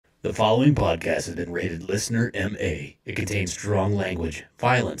The following podcast has been rated Listener MA. It contains strong language,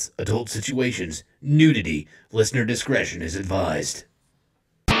 violence, adult situations, nudity. Listener discretion is advised.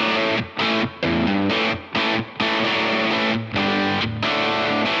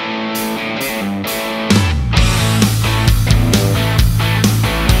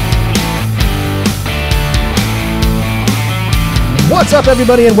 What's up,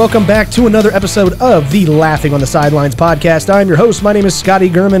 everybody, and welcome back to another episode of the Laughing on the Sidelines podcast. I'm your host. My name is Scotty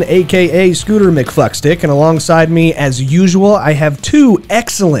Jeremy, a.k.a. Scooter McFuckstick, and alongside me, as usual, I have two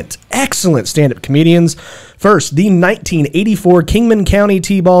excellent stand-up comedians. First, the 1984 Kingman County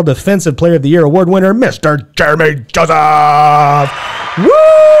T-Ball Defensive Player of the Year award winner, Mr. Jeremy Joseph. Woo!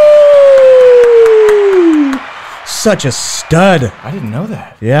 Such a stud. I didn't know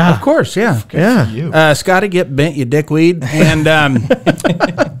that. Yeah. Of course, yeah. Yeah. For you. Scotty, get bent, you dickweed. And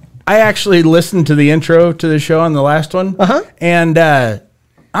I actually listened to the intro to the show on the last one. Uh-huh. And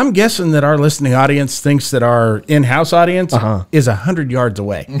I'm guessing that our listening audience thinks that our in-house audience is 100 yards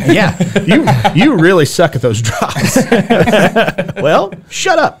away. Yeah. You really suck at those drops. Well,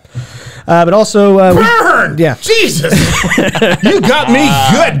 shut up. But also... Burn! Yeah. Jesus! You got me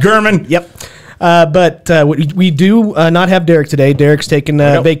good, German. Yep. But we do not have Derek today. Derek's taking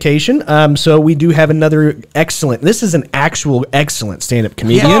vacation. So we do have another excellent. This is an actual excellent stand-up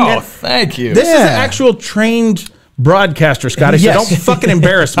comedian. Oh, thank you. This is an actual trained broadcaster, Scotty, so Yes. don't fucking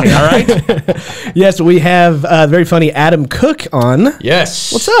embarrass me, all right? Yes, we have very funny Adam Cook on.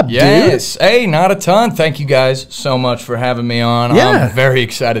 Yes. What's up, dude? Yes. Hey, not a ton. Thank you guys so much for having me on. Yeah. I'm very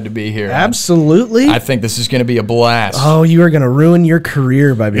excited to be here. Absolutely. I think this is going to be a blast. Oh, you are going to ruin your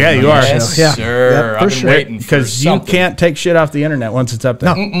career by being Yeah, on you the are. show. Yes, Yeah. sir. Yep, for I've been sure. waiting for Because you something. can't take shit off the internet once it's up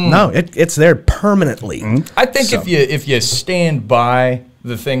there. No, it's there permanently. I think if you stand by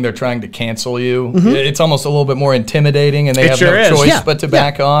the thing they're trying to cancel you, it's almost a little bit more intimidating, and they have sure no is. choice Yeah. but to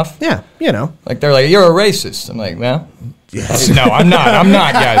back off. Yeah, you know. Like they're like, "You're a racist." I'm like, "Well, no, I'm not. I'm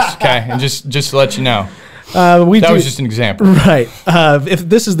not, guys." Okay, and just to let you know, that was just an example. Right. If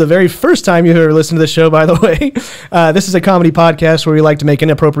this is the very first time you've ever listened to this show, by the way, this is a comedy podcast where we like to make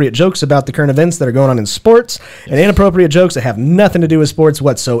inappropriate jokes about the current events that are going on in sports, and inappropriate jokes that have nothing to do with sports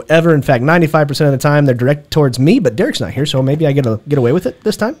whatsoever. In fact, 95% of the time they're directed towards me, but Derek's not here, so maybe I get away with it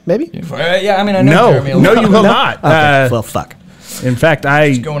this time, maybe? Yeah, I mean, I know No, Jeremy a no, little you will not. Okay, well, fuck. In fact,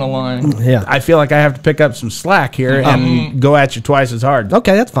 going along. Yeah. I feel like I have to pick up some slack here and go at you twice as hard.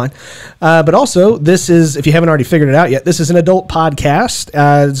 Okay, that's fine. But also, this is, if you haven't already figured it out yet, this is an adult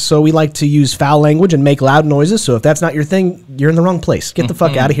podcast. So we like to use foul language and make loud noises. So if that's not your thing, you're in the wrong place. Get the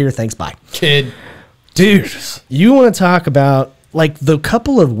fuck out of here. Thanks, bye. Kid. Dude, you want to talk about, like, the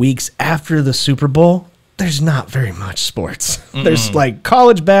couple of weeks after the Super Bowl? There's not very much sports. There's, like,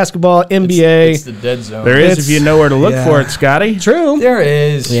 college basketball, NBA. It's the dead zone. There is It's- if you know where to look yeah. for it, Scotty. True. There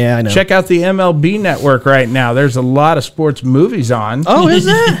is. Yeah, I know. Check out the MLB network right now. There's a lot of sports movies on. Oh, is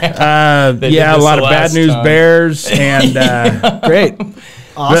there? They did Yeah, a this lot the of Bad last News time. Bears and Great.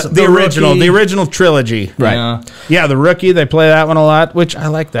 Awesome. the Rookie. original trilogy. Right. Yeah, Yeah, The Rookie, they play that one a lot, which I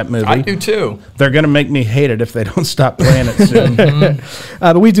like that movie. I do too. They're going to make me hate it if they don't stop playing it soon.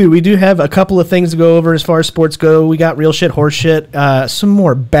 But we do have a couple of things to go over as far as sports go. We got real shit, horse shit, some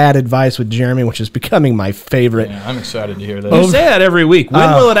more bad advice with Jeremy, which is becoming my favorite. Yeah, I'm excited to hear that. You say that every week.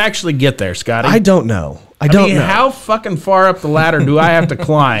 When will it actually get there, Scotty? I don't know. I mean, don't know. how fucking far up the ladder do I have to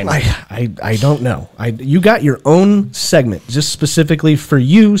climb? I don't know. You got your own segment just specifically for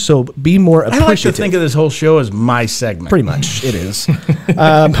you, so be more I appreciative. like to think of this whole show as my segment. Pretty much, it is.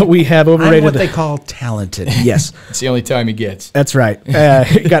 But we have I'm overrated. what they call talented. Yes, It's the only time he gets. that's right.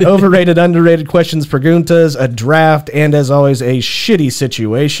 Got overrated, underrated questions, preguntas, a draft, and as always, a shitty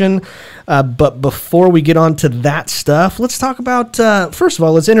situation. But before we get on to that stuff, let's talk about, first of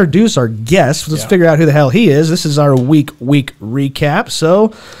all, let's introduce our guest. Let's figure out who the hell he is. This is our week recap. So,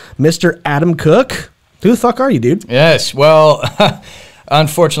 Mr. Adam Cook, who the fuck are you, dude? Yes. Well,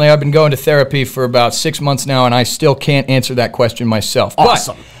 unfortunately, I've been going to therapy for about 6 months now, and I still can't answer that question myself.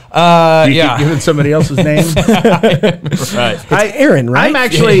 Awesome. But, You yeah. keep giving somebody else's name. Right. It's Aaron, right? I'm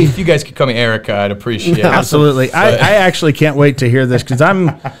actually If you guys could call me Erica, I'd appreciate it. absolutely. I actually can't wait to hear this because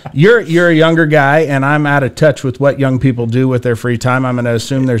you're a younger guy and I'm out of touch with what young people do with their free time. I'm going to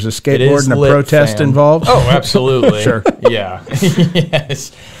assume there's a It skateboard is and a lit, protest fam. involved. Oh, absolutely. Sure. Yeah.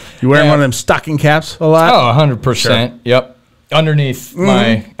 Yes. You wearing Yeah. one of them stocking caps a lot? Oh, 100%. Yep. Underneath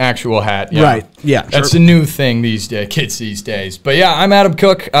my actual hat. Yeah. Right. Yeah. That's the new thing these days, kids these days. But yeah, I'm Adam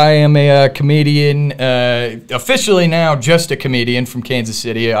Cook. I am a comedian, officially now just a comedian from Kansas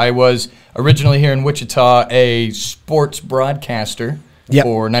City. I was originally here in Wichita a sports broadcaster Yep.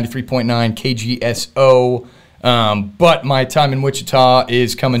 for 93.9 KGSO But my time in Wichita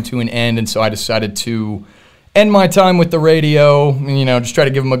is coming to an end, and so I decided to end my time with the radio, just try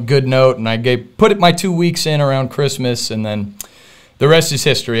to give them a good note, and I put my 2 weeks in around Christmas, and then the rest is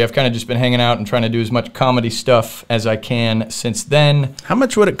history. I've kind of just been hanging out and trying to do as much comedy stuff as I can since then. How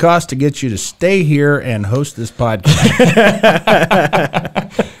much would it cost to get you to stay here and host this podcast?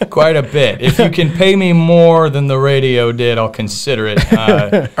 Quite a bit. If you can pay me more than the radio did, I'll consider it.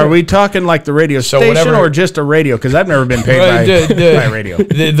 Are we talking like the radio station or just a radio? Because I've never been paid by radio.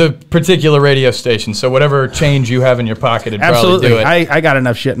 The particular radio station. So whatever change you have in your pocket, it'd probably do it. I got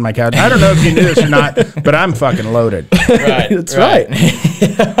enough shit in my couch. I don't know if you knew this or not, but I'm fucking loaded. Right. That's right.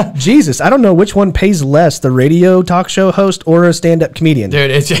 Jesus, I don't know which one pays less, the radio talk show host or a stand-up comedian.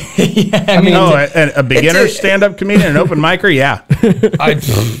 Dude, it's a beginner stand-up comedian, an open micer, yeah.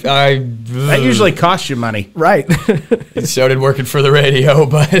 That usually costs you money. Right. It started working for the radio,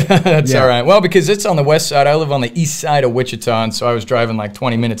 but that's all right. Well, because it's on the west side. I live on the east side of Wichita, and so I was driving like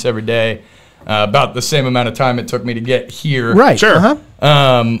 20 minutes every day. About the same amount of time it took me to get here. Right. Sure.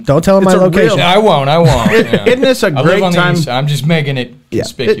 Don't tell them my location. I won't. Isn't this a great time? I'm just making it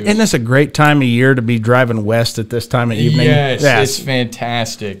conspicuous. Isn't this a great time of year to be driving west at this time of evening? Yes. It's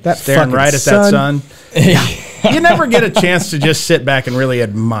fantastic. That staring right at that sun. You never get a chance to just sit back and really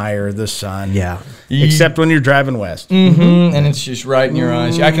admire the sun. Yeah. Except when you're driving west. Mm-hmm. And it's just right in your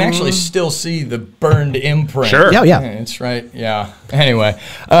eyes. I can actually still see the burned imprint. Sure. Yeah. It's right. Yeah. Anyway.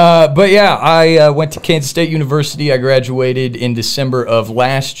 But yeah, I went to Kansas State University. I graduated in December of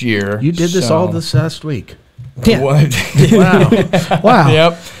last year. You did this all this last week. Yeah. What? Wow.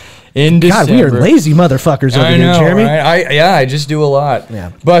 Yep. In December. God, we are lazy motherfuckers over here, Jeremy. Right? I just do a lot.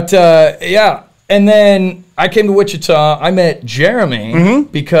 Yeah. But yeah. And then I came to Wichita. I met Jeremy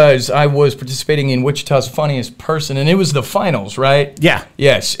because I was participating in Wichita's Funniest Person, and it was the finals, right? Yeah.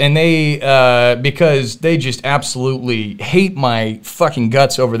 Yes, and they, because they just absolutely hate my fucking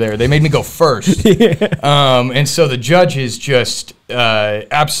guts over there, they made me go first. And so the judges just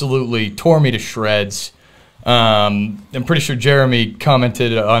absolutely tore me to shreds. I'm pretty sure Jeremy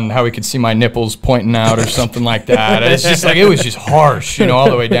commented on how he could see my nipples pointing out or something like that. It's just like, it was just harsh,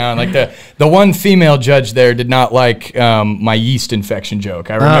 all the way down. Like the one female judge there did not like my yeast infection joke.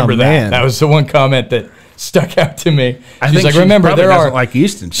 I remember that. Man. That was the one comment that stuck out to me. She's like, remember, there are like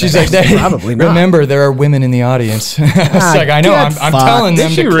yeast infection. She's like, probably not. Remember, there are women in the audience. It's like, I know, I'm telling them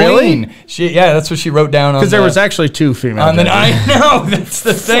to clean. Yeah, that's what she wrote down on. Because there was actually two female judges. I know, that's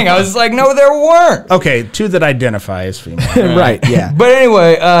the thing. I was like, no, there weren't. Okay, two that identify as female. Right, yeah. But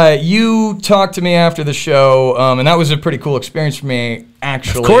anyway, you talked to me after the show, and that was a pretty cool experience for me.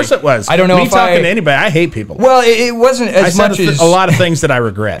 Actually, of course it was. I don't know me if talking to anybody. I hate people. Well, it wasn't as much as a lot of things that I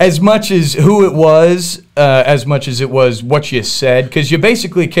regret. As much as who it was, as much as it was what you said, because you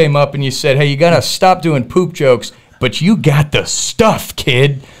basically came up and you said, "Hey, you gotta stop doing poop jokes, but you got the stuff,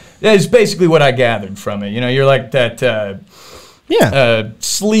 kid." That is basically what I gathered from it. You're like that.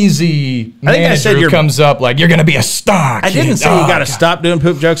 Sleazy manager who comes up like, you're going to be a star. I didn't say you got to stop doing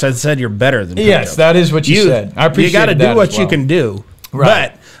poop jokes. I said you're better than poop jokes. That is what you said. I appreciate that. You got to do what you can do.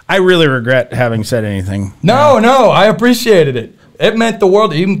 Right. But I really regret having said anything. No, I appreciated it. It meant the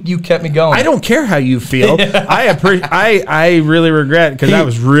world. You kept me going. I don't care how you feel. I really regret because I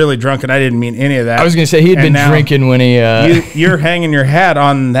was really drunk and I didn't mean any of that. I was going to say he had been drinking when he. You're hanging your hat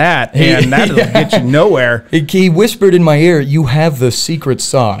on that, and that'll get you nowhere. He whispered in my ear, "You have the secret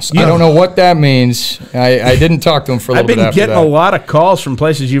sauce." I don't know what that means. I didn't talk to him for a little bit after that. I've been getting a lot of calls from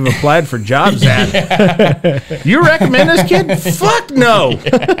places you've applied for jobs at. You recommend this kid? Fuck no.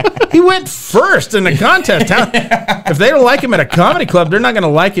 He went first in the contest. If they don't like him at a comedy club, they're not going to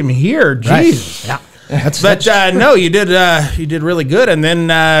like him here. Jesus. Right. Yeah. No, you did really good. And then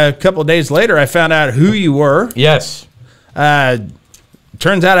a couple of days later, I found out who you were. Yes.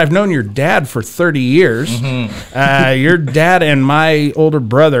 Turns out I've known your dad for 30 years. Your dad and my older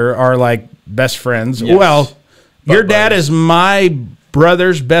brother are like best friends. Yes. Well, your dad is my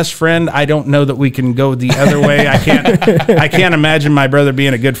brother's best friend. I don't know that we can go the other way. I can't imagine my brother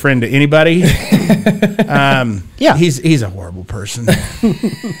being a good friend to anybody. Yeah, he's a horrible person.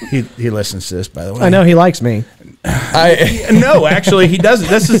 he listens to this, by the way. I know he likes me. No, actually, he doesn't.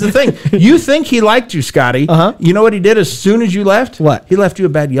 This is the thing. You think he liked you, Scotty. You know what he did as soon as you left? What? He left you a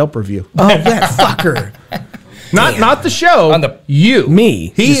bad Yelp review. Oh, that fucker. Not the show. You.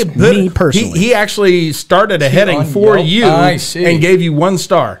 Me. Me personally. He actually started a heading for you and gave you 1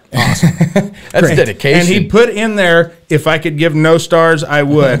 star. Awesome. That's dedication. And he put in there, if I could give no stars, I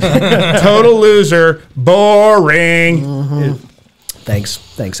would. Total loser. Boring.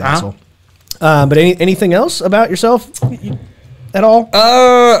 Thanks, asshole. But anything else about yourself? at all?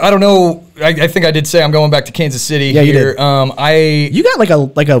 I don't know. I think I did say I'm going back to Kansas City Yeah, you here. did. You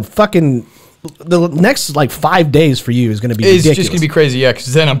got like a fucking... The next 5 days for you is going to be ridiculous. It's just going to be crazy, yeah,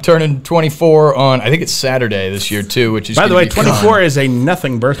 because then I'm turning 24 on, I think it's Saturday this year, too, which is By the way, 24 is a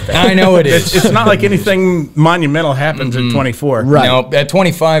nothing birthday. I know it is. It's not like anything monumental happens at 24. Right. No, at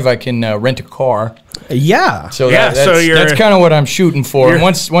 25, I can rent a car. Yeah. So Yeah, that's kind of what I'm shooting for. And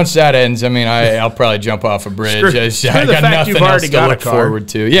once that ends, I mean, I'll probably jump off a bridge. I got nothing else to look forward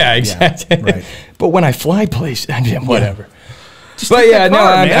to. Yeah, exactly. Yeah, right. But when I fly places, whatever. But yeah,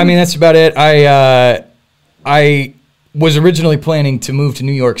 I mean, that's about it. I was originally planning to move to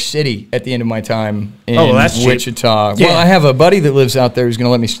New York City at the end of my time in Wichita. Yeah. Well, I have a buddy that lives out there who's going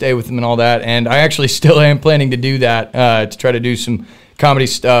to let me stay with him and all that, and I actually still am planning to do that, to try to do some comedy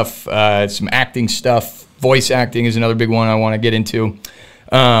stuff, some acting stuff. Voice acting is another big one I want to get into.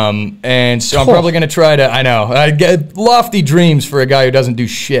 And so I'm probably going to try to, I get lofty dreams for a guy who doesn't do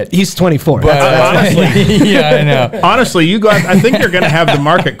shit. He's 24. But, honestly, yeah, I know. Honestly, you go out, I think you're going to have the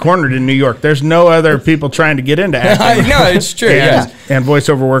market cornered in New York. There's no other people trying to get into acting. No, it's true. And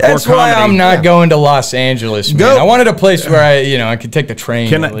voiceover work That's or comedy. why I'm not going to Los Angeles, man. I wanted a place where I could take the train.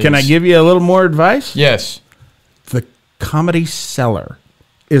 Can I give you a little more advice? Yes. The Comedy Cellar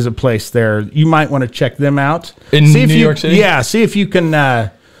is a place there. You might want to check them out. In New York City? Yeah, see if you can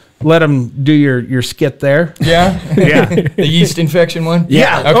let them do your skit there. Yeah? Yeah. The yeast infection one?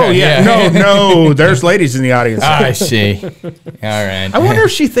 Yeah. Okay, Oh, yeah. No, there's ladies in the audience. I see. All right. I wonder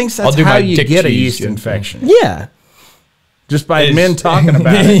if she thinks that's how you get a yeast infection. Yeah. Just by men talking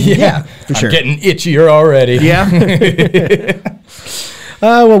about it. Yeah, for sure. I'm getting itchier already. Yeah.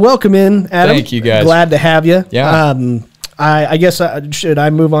 Well, welcome in, Adam. Thank you, guys. Glad to have you. Yeah. I guess, should I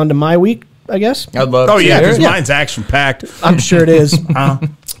move on to my week, I guess? I'd love to. Oh, yeah, because hear it. mine's action-packed. I'm sure it is.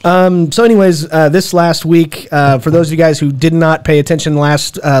 So anyways, this last week, for those of you guys who did not pay attention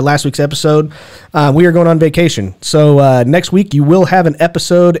last week's episode, we are going on vacation. So next week you will have an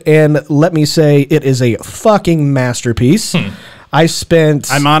episode, and let me say it is a fucking masterpiece.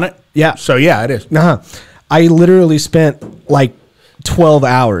 I'm on it? Yeah. So, yeah, it is. I literally spent like 12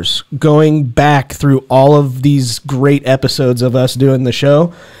 hours going back through all of these great episodes of us doing the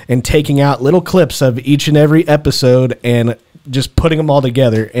show and taking out little clips of each and every episode and just putting them all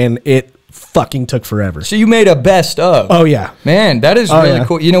together, and it fucking took forever. So you made a best of. Oh, yeah. Man, that is really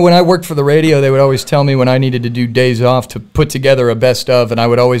cool. You know, when I worked for the radio, they would always tell me when I needed to do days off to put together a best of, and I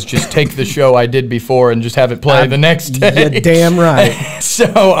would always just take the show I did before and just have it play the next day. You're damn right. So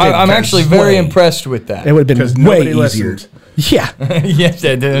I'm actually very impressed with that. It would have been way easier. Listened. Yeah. Yes,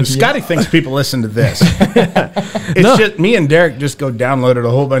 I did. Scotty thinks people listen to this. It's just me and Derek just go download it a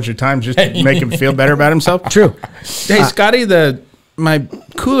whole bunch of times just to make him feel better about himself. True. Hey, Scotty, my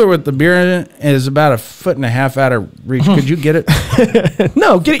cooler with the beer in it is about 1.5 feet out of reach. Could you get it?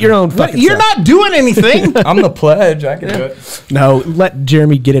 No, get it your own fucking You're self. not doing anything. I'm the pledge. I can do it. No, let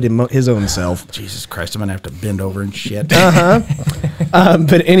Jeremy get it his own self. Jesus Christ, I'm going to have to bend over and shit.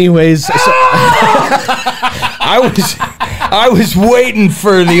 But anyways, so, I was waiting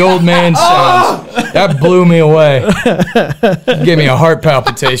for the old man sounds. That blew me away. Gave me a heart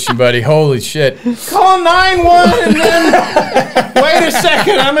palpitation, buddy. Holy shit. Call 911 and then wait a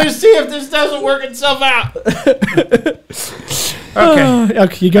second. I'm going to see if this doesn't work itself out.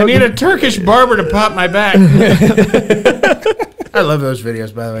 Okay. you go. I need a Turkish barber to pop my back. I love those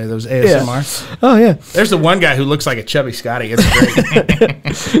videos, by the way, those ASMR. Yeah. Oh, yeah. There's the one guy who looks like a chubby Scotty. It's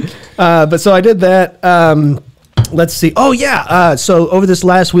great. But so I did that. Let's see. Oh, yeah. So over this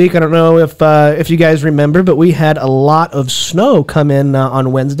last week, I don't know if you guys remember, but we had a lot of snow come in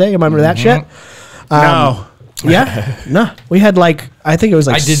on Wednesday. Remember that shit? No. Yeah. No. We had I think it was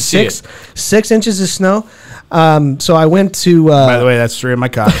I did 6 inches of snow. So I went to... By the way, that's 3 in my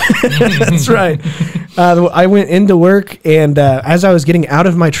car. That's right. I went into work, and as I was getting out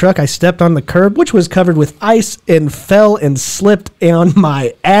of my truck, I stepped on the curb, which was covered with ice, and fell and slipped on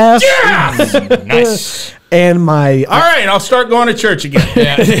my ass. Yeah! Nice. And my... All right, I'll start going to church again.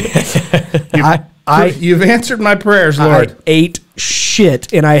 You've answered my prayers, Lord. I ate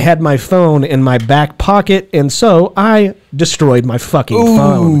shit, and I had my phone in my back pocket, and so I destroyed my fucking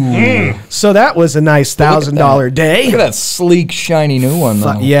phone. So that was a nice $1,000 day. Look at that sleek, shiny new one,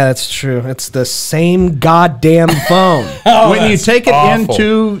 though. Yeah, that's true. It's the same goddamn phone. When you take it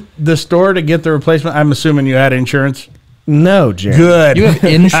into the store to get the replacement, I'm assuming you had insurance? No, Jerry. Good. You have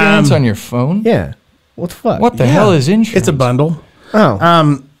insurance on your phone? Yeah. What the fuck? What the hell is insurance? It's a bundle.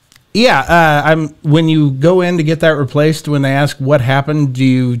 Oh. When you go in to get that replaced, when they ask what happened, do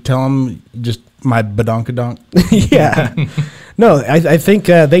you tell them just my badonkadonk? Yeah. No, I think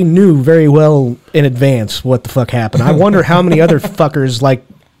they knew very well in advance what the fuck happened. I wonder how many other fuckers like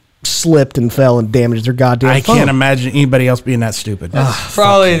slipped and fell and damaged their goddamn phone. I can't imagine anybody else being that stupid.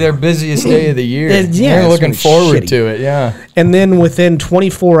 Probably their busiest day of the year. Yeah, they're looking forward shitty. to it. Yeah. And then within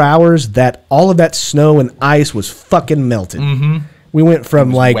 24 hours, all of that snow and ice was fucking melted. We went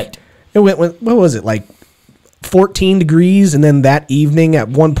from wet. what was it, like 14 degrees, and then that evening at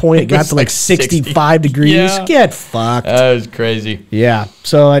one point it got to like 65 degrees. Yeah. Get fucked. That was crazy. Yeah.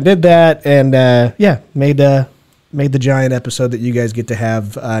 So I did that, and made the giant episode that you guys get to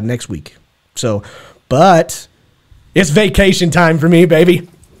have next week. So, but it's vacation time for me, baby.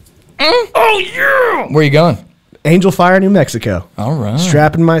 Oh yeah. Where you going? Angel Fire, New Mexico. All right.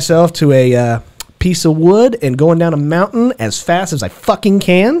 Strapping myself to a piece of wood and going down a mountain as fast as I fucking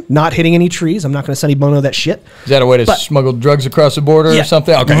can. Not hitting any trees. I'm not going to Sonny Bono that shit. Is that a way to smuggle drugs across the border or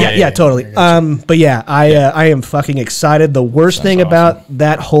something? Okay. Yeah, totally. But yeah, I am fucking excited. The worst thing about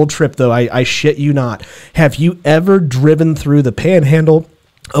that whole trip, though, I shit you not. Have you ever driven through the panhandle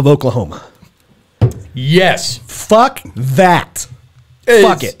of Oklahoma? Yes. Fuck that.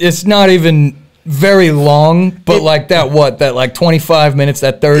 Fuck it. It's not even very long, but that like 25 minutes,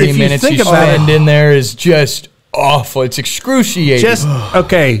 that 30 minutes you spend in there is just awful. It's excruciating.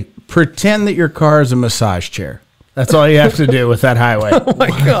 Okay, pretend that your car is a massage chair. That's all you have to do with that highway. Oh my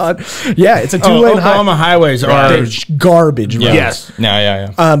God. Yeah, it's a two-lane Oklahoma highways are garbage. Right? Yes.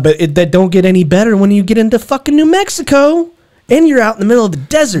 Yeah. But that don't get any better when you get into fucking New Mexico. And you're out in the middle of the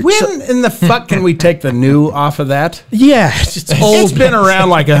desert. When in the fuck can we take the new off of that? Yeah, it's old. It's been around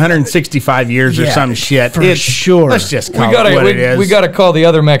like 165 years or some shit. For sure. Let's just call it what it is. We got to call the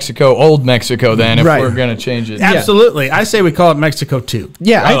other Mexico Old Mexico then if we're going to change it. Absolutely. I say we call it Mexico 2.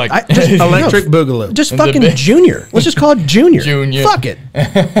 Yeah. Just Electric Boogaloo. Just fucking Junior. Let's just call it Junior. Junior. Fuck it.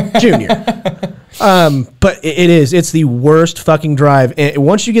 Junior. But it's the worst fucking drive. And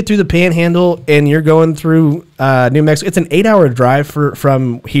once you get through the panhandle and you're going through New Mexico, it's an 8-hour drive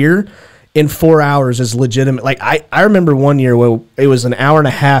from here. In 4 hours is legitimate. Like I remember one year where it was an hour and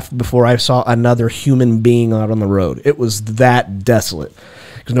a half before I saw another human being out on the road. It was that desolate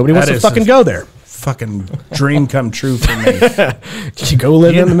because nobody wants to fucking go there. Fucking dream come true for me. Did you go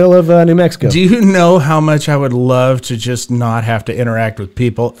live in the middle of New Mexico? Do you know how much I would love to just not have to interact with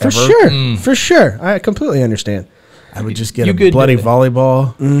people ever? For sure. I completely understand. I would just get a bloody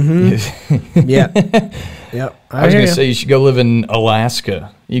volleyball. Mm-hmm. Yeah. I was going to say you should go live in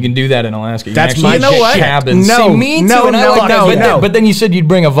Alaska. You can do that in Alaska. That's my cabin. No. But then you said you'd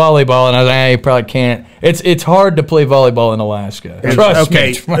bring a volleyball, and I was like, you probably can't. It's hard to play volleyball in Alaska. Trust me.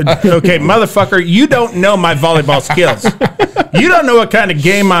 Okay, motherfucker, you don't know my volleyball skills. You don't know what kind of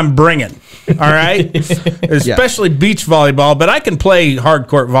game I'm bringing. All right, especially beach volleyball, but I can play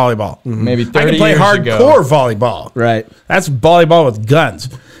hardcourt volleyball. Maybe 30 I can play years hardcore volleyball. Right, that's volleyball with guns.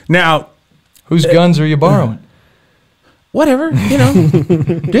 Now, whose guns are you borrowing? Whatever,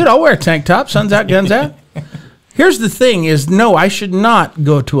 dude. I'll wear a tank top. Sun's out, guns out. Here's the thing: no, I should not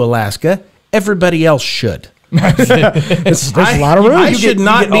go to Alaska. Everybody else should. There's a lot of room. I should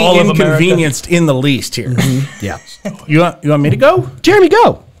not be inconvenienced in the least here. Mm-hmm. Yeah. You want me to go? Jeremy,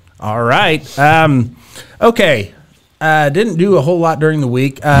 go. All right. Okay. Didn't do a whole lot during the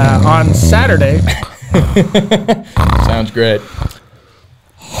week. On Saturday. Sounds great.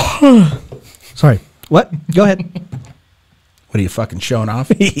 Sorry. What? Go ahead. What are you fucking showing off?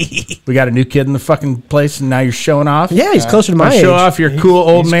 We got a new kid in the fucking place, and now you're showing off? Yeah, he's closer to my age. Show off your cool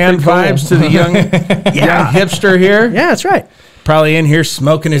old man vibes to the young hipster here. Yeah, that's right. Probably in here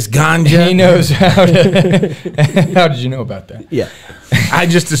smoking his ganja. He knows how to. How did you know about that? Yeah. I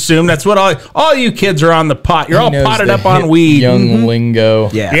just assume that's what all you kids are on the pot. You're all potted up on weed. Young lingo.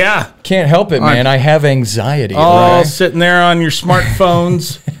 Yeah. Yeah. Can't help it, man. I have anxiety. All sitting there on your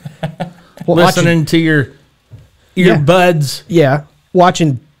smartphones, listening to your earbuds. Yeah.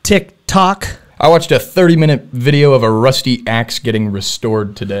 Watching TikTok. I watched a 30-minute video of a rusty axe getting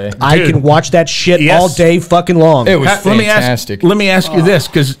restored today. I can watch that shit all day fucking long. It was fantastic. Let me ask you this,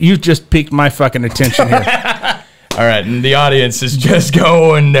 because you just piqued my fucking attention here. All right, and the audience is just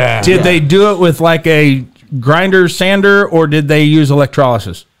going down. Did they do it with like a grinder sander, or did they use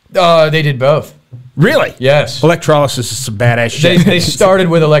electrolysis? They did both. Really? Yes. Electrolysis is some badass shit. They started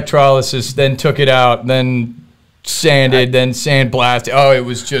with electrolysis, then took it out, then sanded, then sandblasted. Oh, it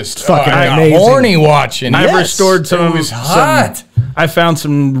was just fucking amazing. Horny watching. I've restored some. It was hot. I found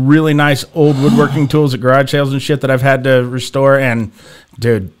some really nice old woodworking tools at garage sales and shit that I've had to restore, and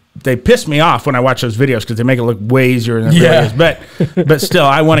dude, they piss me off when I watch those videos because they make it look way easier than it really is. But still,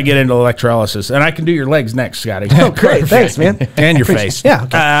 I want to get into electrolysis, and I can do your legs next, Scotty. Oh, great! Thanks, man. And your face. Yeah,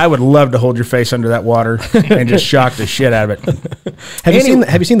 okay. I would love to hold your face under that water and just shock the shit out of it. Have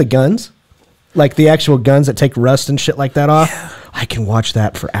you seen the guns? Like the actual guns that take rust and shit like that off? Yeah. I can watch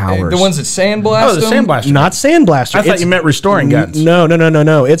that for hours. The ones that sandblast. Oh, the sandblaster. Not sandblaster. I thought you meant restoring guns. No.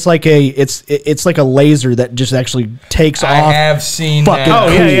 It's like it's like a laser that just actually takes off. I have seen that.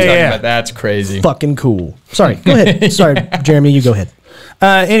 Oh, yeah. That's crazy. Fucking cool. Sorry, go ahead. Sorry, Jeremy, you go ahead.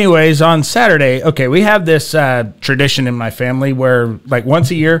 Anyways, on Saturday, we have this tradition in my family where, like,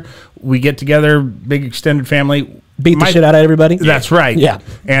 once a year we get together, big extended family. Beat the shit out of everybody? That's right. Yeah.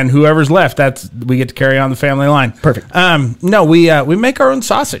 And whoever's left, we get to carry on the family line. Perfect. No, we make our own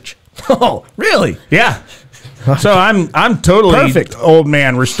sausage. Oh, really? Yeah. So I'm totally perfect. Old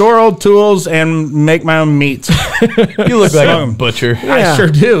man. Restore old tools and make my own meats. You look like a butcher. Yeah. I sure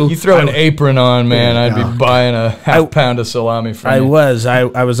do. You throw an apron on, man. I'd be buying a half pound of salami from you.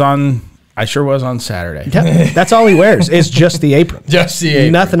 I sure was on Saturday. Yeah, that's all he wears. It's just the apron. Just the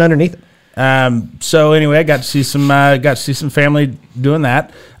apron. Nothing underneath it. So anyway, I got to see some family doing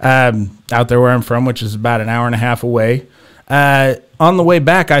that out there where I'm from, which is about an hour and a half away. On the way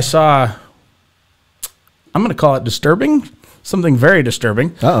back, I saw, I'm going to call it disturbing, something very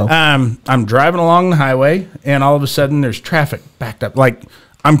disturbing. Uh-oh. I'm driving along the highway, and all of a sudden there's traffic backed up. Like,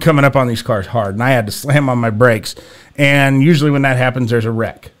 I'm coming up on these cars hard, and I had to slam on my brakes. And usually when that happens, there's a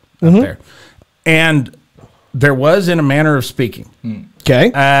wreck up there. And there was, in a manner of speaking.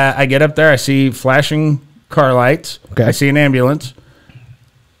 Okay. I get up there. I see flashing car lights. Okay. I see an ambulance.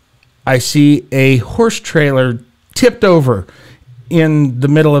 I see a horse trailer tipped over in the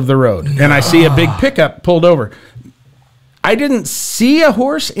middle of the road. And I see a big pickup pulled over. I didn't see a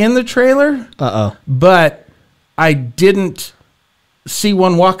horse in the trailer. But I didn't see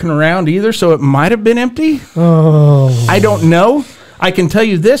one walking around either, so it might have been empty. Oh. I don't know. I can tell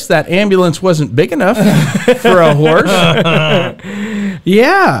you this, that ambulance wasn't big enough for a horse.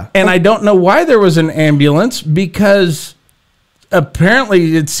 Yeah. And I don't know why there was an ambulance, because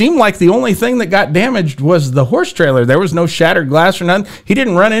apparently it seemed like the only thing that got damaged was the horse trailer. There was no shattered glass or nothing. He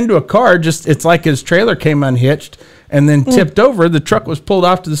didn't run into a car. Just, it's like his trailer came unhitched and then tipped over. The truck was pulled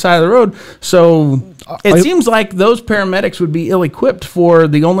off to the side of the road. So it seems like those paramedics would be ill-equipped for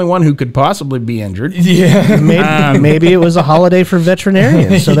the only one who could possibly be injured. Yeah. Maybe it was a holiday for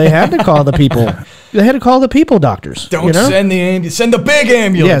veterinarians, so they had to call the people. They had to call the people doctors. Don't send the ambulance. Send the big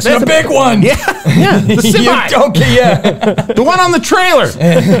ambulance. Yeah, Send the big one. Yeah. The semi. The one on the trailer.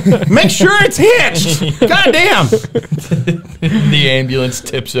 Make sure it's hitched. Goddamn. The ambulance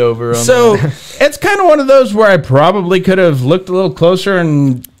tips over. So it's kind of one of those where I probably could have looked a little closer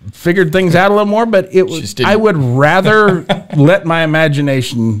and figured things out a little more, but it was, I would rather let my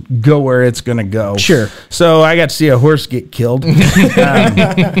imagination go where it's going to go. Sure. So I got to see a horse get killed, or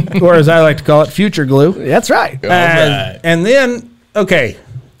as I like to call it, future glue. That's right. And then,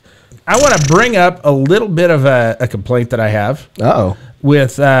 I want to bring up a little bit of a complaint that I have.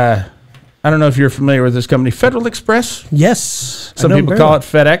 With, I don't know if you're familiar with this company, Federal Express. Yes. Some people call it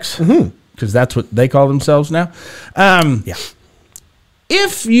FedEx, because that's what they call themselves now. Yeah.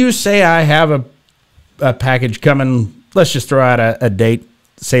 If you say I have a package coming, let's just throw out a date,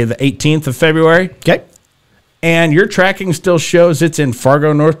 say the 18th of February. Okay. And your tracking still shows it's in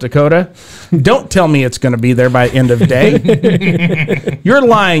Fargo, North Dakota, don't tell me it's going to be there by end of day. You're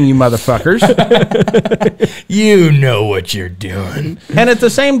lying, you motherfuckers. You know what you're doing. And at the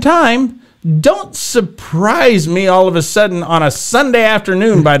same time, don't surprise me all of a sudden on a Sunday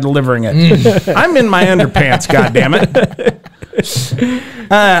afternoon by delivering it. I'm in my underpants, goddammit.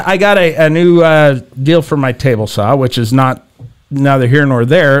 I got a new deal for my table saw, which is not neither here nor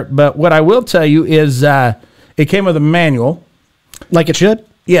there. But what I will tell you is it came with a manual. Like it should?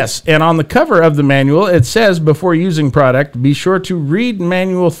 Yes. And on the cover of the manual, it says, before using product, be sure to read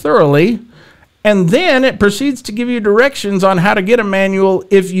manual thoroughly. And then it proceeds to give you directions on how to get a manual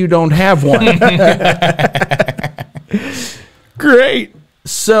if you don't have one. Great.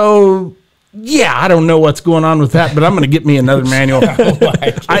 So, yeah, I don't know what's going on with that, but I'm going to get me another manual.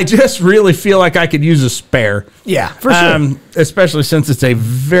 I just really feel like I could use a spare. Yeah, for sure. Especially since it's a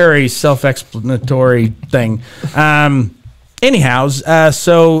very self-explanatory thing. Anyhows,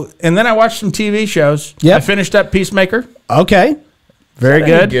 and then I watched some TV shows. Yep. I finished up Peacemaker. Okay. Very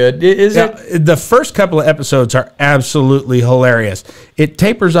good. Good. Is it? The first couple of episodes are absolutely hilarious. It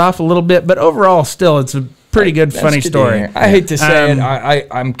tapers off a little bit, but overall, still, it's a pretty good, funny story. I hate to say it.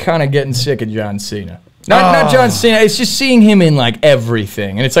 I'm kind of getting sick of John Cena. Not John Cena. It's just seeing him in like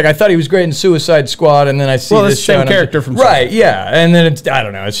everything, and it's like I thought he was great in Suicide Squad, and then I see this same character from right, yeah, and then it's I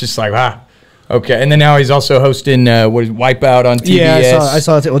don't know. It's just like okay, and then now he's also hosting Wipeout on TBS. Yeah, I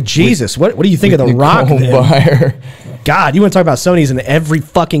saw it. Well, Jesus, what do you think of The Rock? God, you want to talk about Sony's in every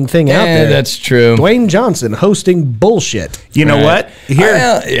fucking thing out there? That's true. Dwayne Johnson hosting bullshit. You know what?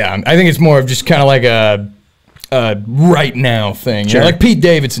 I think it's more of just kind of like a right now thing. Sure. Like Pete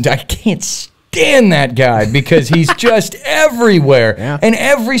Davidson. I can't stand that guy because he's just everywhere. Yeah. And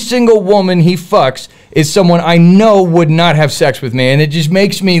every single woman he fucks is someone I know would not have sex with me. And it just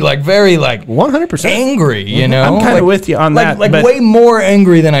makes me like very like 100% angry, you know? I'm kind of with you on that. Like way more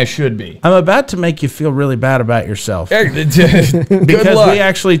angry than I should be. I'm about to make you feel really bad about yourself. Because we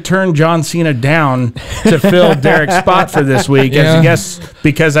actually turned John Cena down to fill Derek's spot for this week. As a guest,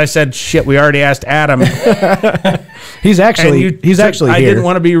 because I said, shit, we already asked Adam. He's actually here. I didn't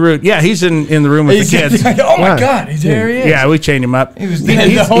want to be rude. Yeah, he's in the room with the kids. Oh my God, there he is. Yeah, we chained him up. He was dead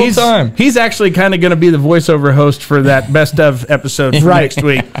the whole time. He's actually kind of going to be the voiceover host for that best of episode for next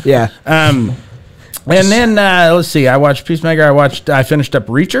week. Yeah. And then let's see. I watched Peacemaker. I finished up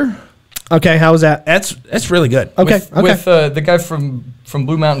Reacher. Okay, how was that? That's really good. Okay, with the guy from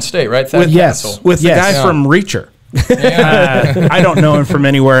Blue Mountain State, right? With the guy from Reacher. I don't know him from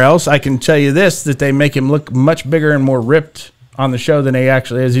anywhere else. I can tell you this, that they make him look much bigger and more ripped on the show than he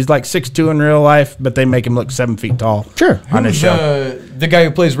actually is. He's like 6'2" in real life, but they make him look 7 feet tall. Sure. On his show. The guy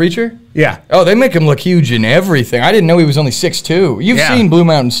who plays Reacher? Yeah. Oh, they make him look huge in everything. I didn't know he was only 6'2". You've seen Blue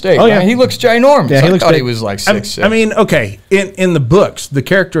Mountain State. Oh, yeah. Right? He looks ginormous. Yeah, I thought he was like 6'6". I mean, okay, in the books, the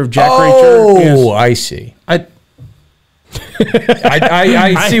character of Jack Reacher is... Oh, I see. I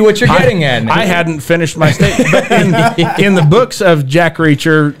see what you're getting at. I hadn't finished my statement. But in the books of Jack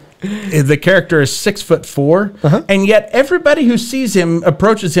Reacher, the character is 6'4", and yet everybody who sees him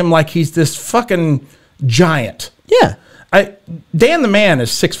approaches him like he's this fucking giant. Yeah. Dan the Man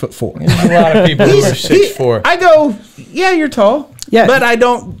is 6'4". There's a lot of people who are 6'4". I go, yeah, you're tall. Yeah. But I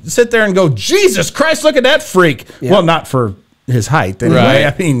don't sit there and go, Jesus Christ, look at that freak. Yeah. Well, not for his height anyway. Right.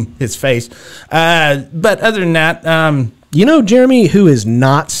 I mean, his face. But other than that... you know, Jeremy, who is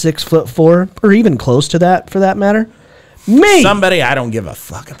not 6'4", or even close to that, for that matter? Me. Somebody I don't give a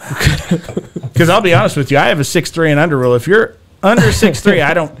fuck about. Because I'll be honest with you, I have a 6'3" and under rule. If you're under 6'3",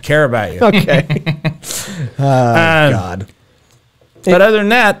 I don't care about you. Okay. God. But other than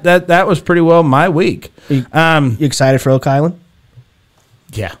that was pretty well my week. You excited for Oak Island?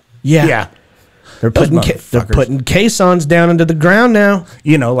 Yeah. Yeah. They're putting caissons down into the ground now.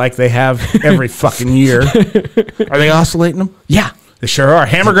 You know, like they have every fucking year. Are they oscillating them? Yeah. They sure are.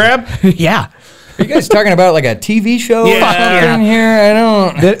 Hammer grab? Yeah. Are you guys talking about like a TV show Yeah. or something here? I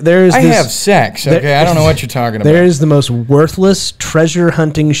don't. There's I have sex. Okay, I don't know what you're talking about. There is the most worthless treasure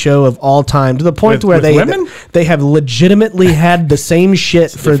hunting show of all time, to the point where they have legitimately had the same shit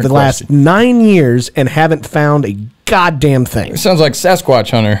for the last 9 years and haven't found a goddamn thing. It sounds like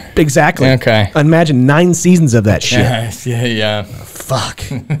Sasquatch Hunter. Exactly. Okay. Imagine 9 seasons of that shit. Yeah. Fuck.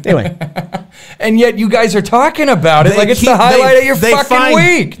 Anyway. And yet you guys are talking about it like it's the highlight of your fucking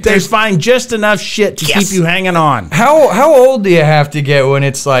week. They find just enough shit to keep you hanging on. How old do you have to get when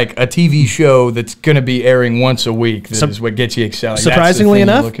it's like a TV show that's going to be airing once a week? That is what gets you excited. Surprisingly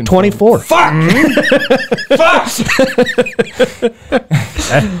enough, 24. Fuck! Fuck!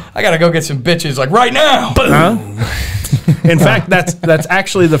 I got to go get some bitches like right now. In fact, that's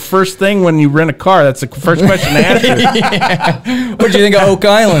actually the first thing when you rent a car. That's the first question they ask you. Yeah. What do you think of Oak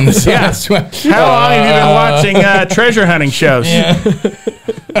Island? Yeah. How long have you been watching treasure hunting shows? Yeah.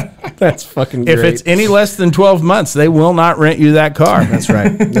 That's fucking great. If it's any less than 12 months, they will not rent you that car. That's right.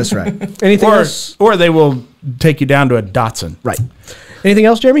 That's right. Anything else? Or they will take you down to a Datsun. Right. Anything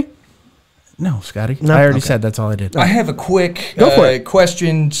else, Jeremy? No, Scotty. No? I already said that's all I did. I have a quick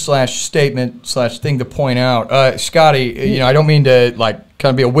question/statement/thing to point out. Scotty, I don't mean to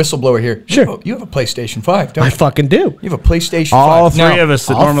kind of be a whistleblower here. Sure. You have a PlayStation 5, don't you? I fucking do. You have a PlayStation 5. All three of us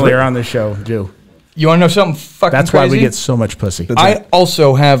that normally are on this show do. You want to know something fucking That's crazy? why we get so much pussy. I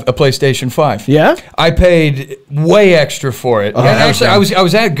also have a PlayStation 5. Yeah? I paid way extra for it. And actually, I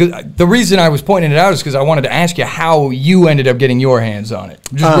was at the reason I was pointing it out is because I wanted to ask you how you ended up getting your hands on it.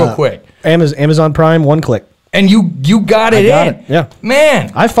 Just real quick. Amazon Prime, one click. And you got it in. Yeah.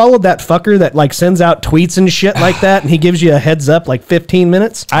 Man. I followed that fucker that sends out tweets and shit like that, and he gives you a heads up 15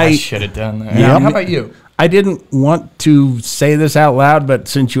 minutes. I should have done that. Yep. How about you? I didn't want to say this out loud, but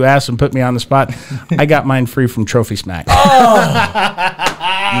since you asked and put me on the spot, I got mine free from Trophy Smack.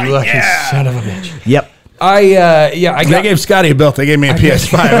 Oh! You lucky son of a bitch. Yep. They gave Scotty a belt. They gave me a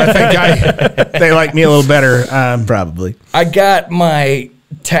PS5. I think they like me a little better. Probably. I got my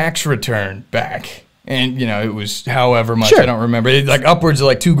tax return back. And, you know, it was however much, Sure. I don't remember. It, like upwards of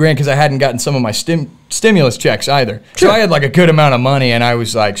like $2,000 because I hadn't gotten some of my stimulus checks either. Sure. So I had like a good amount of money, and I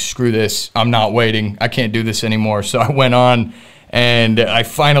was like, screw this. I'm not waiting. I can't do this anymore. So I went on, and I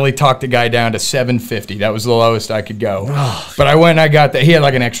finally talked the guy down to $750. That was the lowest I could go. But I went and I got that. He had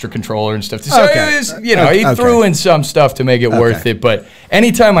like an extra controller and stuff. So Okay. it was, you know, he threw in some stuff to make it worth it. But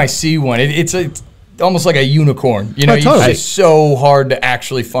anytime I see one, it's almost like a unicorn. You know, totally. it's so hard to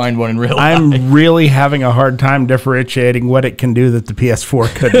actually find one in real life. I'm really having a hard time differentiating what it can do that the PS4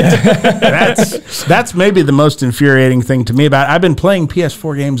 couldn't. That's maybe the most infuriating thing to me about it. I've been playing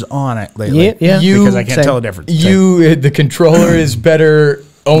PS4 games on it lately. Yeah. Because I can't tell the difference. The controller is better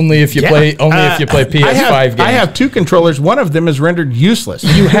only if you play PS5 games. I have 2 controllers. One of them is rendered useless.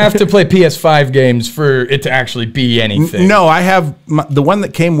 You have to play PS5 games for it to actually be anything. No, I have the one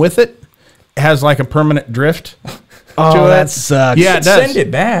that came with it has like a permanent drift. Oh, that sucks. Yeah, it does. Send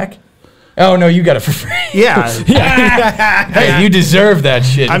it back. Oh no, you got it for free. Yeah. Hey, you deserve that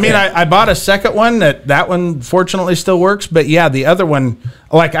shit. I mean, I bought a second one. That one fortunately still works. But yeah, the other one,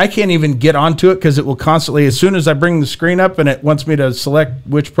 like I can't even get onto it because it will constantly, as soon as I bring the screen up and it wants me to select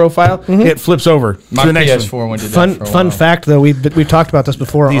which profile, it flips over my to the next PS4 one did that for a Fun while. fact, though, we've talked about this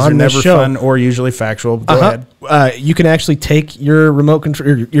before These on are this never show. fun or usually factual. Go ahead. You can actually take your remote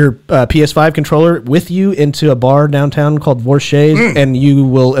control, your PS5 controller with you into a bar downtown called Vorshay's, and you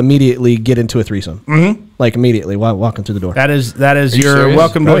will immediately get into a threesome. Mm-hmm. Like immediately while walking through the door. That is you your serious?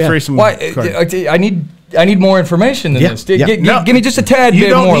 welcome to a threesome. Why? card. I need more information than this. Yeah. Give me just a tad You bit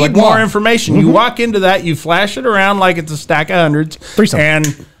don't more. need like more what? information. You walk into that, you flash it around like it's a stack of hundreds, Threesome.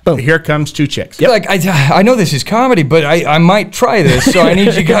 and Boom. here comes 2 chicks. Like I know this is comedy, but I might try this. So I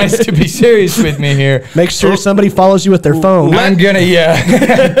need you guys to be serious with me here. Make sure somebody follows you with their phone. I'm gonna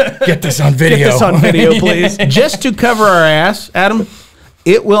get this on video. Get this on video, please. Just to cover our ass, Adam,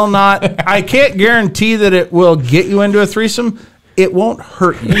 it will not. I can't guarantee that it will get you into a threesome. It won't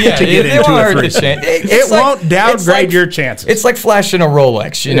hurt you to get into won't a hurt the threesome. chance. It won't downgrade your chances. It's like flashing a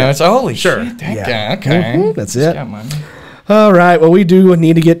Rolex. You know, it's like, holy shit. That Yeah. guy, okay, That's it. got money. All right. Well, we do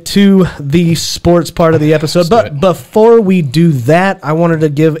need to get to the sports part of the episode. But before we do that, I wanted to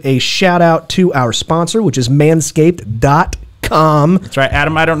give a shout out to our sponsor, which is manscaped.com. That's right,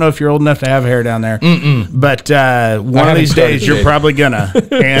 Adam. I don't know if you're old enough to have hair down there, but one of these days you're probably gonna,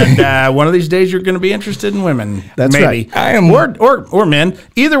 and one of these days you're gonna be interested in women. That's maybe. right. I am, or men.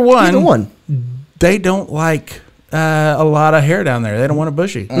 Either one. Either one. They don't like a lot of hair down there. They don't want it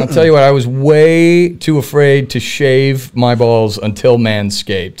bushy. I'll tell you what, I was way too afraid to shave my balls until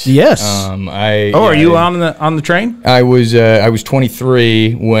Manscaped. Yes. Are you on the train? I was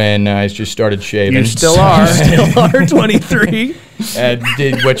 23 when I just started shaving. You still are. Still are 23.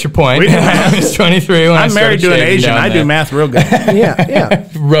 What's your point? I was 23 when I'm married to an Asian. I do math. math real good. Yeah.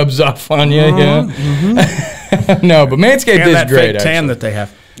 Rubs off on you, yeah. No, but Manscaped And is that great. fake tan actually. that they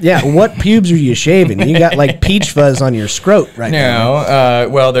have. Yeah. What pubes are you shaving? You got like peach fuzz on your scrot right now. No,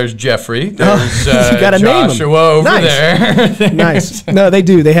 well, there's Jeffrey. There's you gotta name him. Joshua over Nice. there. Nice. No, they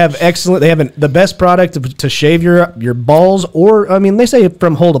do. They have excellent. They have the best product to shave your balls, or I mean, they say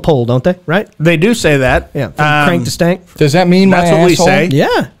from hole to pole, don't they? Right? They do say that. Yeah. From crank to stank. Does that mean That's my what we asshole? say.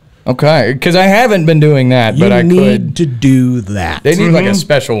 Yeah. Okay, because I haven't been doing that, but I need could. to do that. They need like a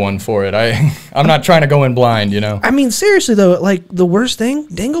special one for it. I'm not trying to go in blind, you know. I mean, seriously though, like the worst thing,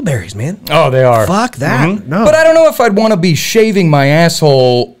 dingleberries, man. Oh, they are. Fuck that. No. But I don't know if I'd want to be shaving my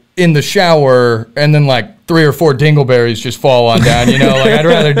asshole in the shower and then like 3 or 4 dingleberries just fall on down. You know, like I'd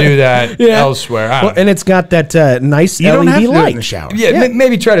rather do that elsewhere. I don't know. And it's got that nice You LED don't have to do it light in the shower. Yeah,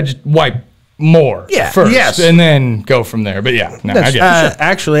 maybe try to just wipe more first, Yes. and then go from there. But yeah, no, I get it.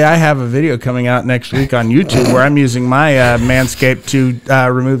 Actually, I have a video coming out next week on YouTube where I'm using my Manscaped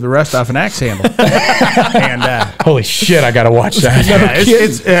to remove the rust off an axe handle. And Holy shit, I gotta watch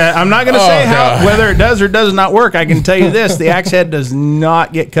that. I'm not going to say God. whether it does or does not work. I can tell you this: the axe head does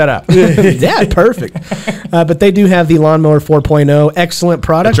not get cut up. Yeah, perfect. But they do have the Lawnmower 4.0, excellent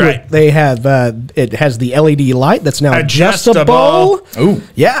product. That's right. They have it has the LED light that's now Adjustable. adjustable. Ooh.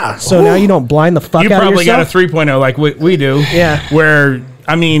 Yeah, so now you don't blind the fuck You out of probably got a yourself. 3.0 like we do. Yeah. Where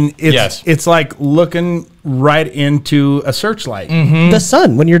I mean, Yes. it's like looking right into a searchlight. The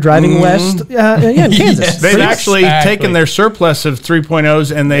sun when you're driving west, in Kansas. Yes. They've Exactly. actually taken their surplus of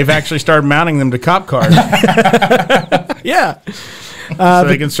 3.0s and they've actually started mounting them to cop cars Yeah, so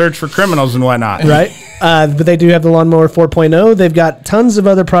they can search for criminals and whatnot. right. But they do have the Lawnmower 4.0. They've got tons of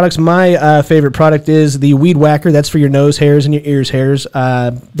other products. My favorite product is the Weed Whacker. That's for your nose hairs and your ears hairs.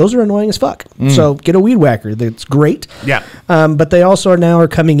 Those are annoying as fuck. So get a Weed Whacker. That's great. Yeah. But they also are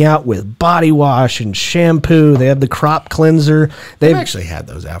coming out with body wash and shampoo. They have the crop cleanser. They've actually had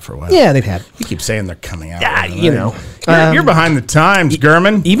those out for a while. Yeah, they've had. You keep saying they're coming out. Yeah, you know. You're behind the times,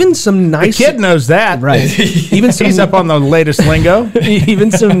 Gurman. Even some nice... The kid knows that. Right. Even some, he's up on the latest lingo.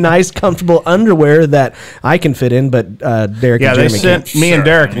 Even some nice, comfortable underwear that I can fit in, but Derek and Jeremy they sent me and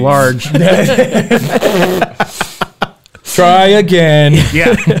Derek large. Try again.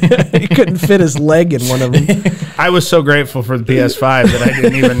 Yeah. He couldn't fit his leg in one of them. I was so grateful for the PS5 that I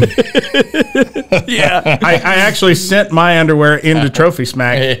didn't even... Yeah. I actually sent my underwear into Trophy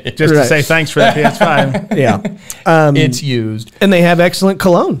Smack just to say thanks for that PS5. Yeah. It's used. And they have excellent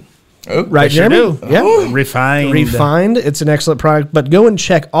cologne. Oh, right, sure Jeremy? do. Yeah. Refined. It's an excellent product. But go and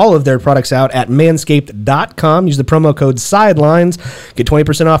check all of their products out at manscaped.com. Use the promo code SIDELINES. Get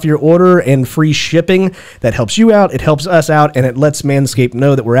 20% off your order and free shipping. That helps you out. It helps us out. And it lets Manscaped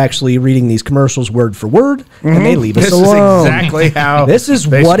know that we're actually reading these commercials word for word. And they leave us alone. This is exactly how this is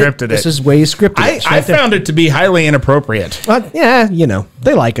they what scripted it. This is way scripted. I found it to be highly inappropriate. Yeah, you know.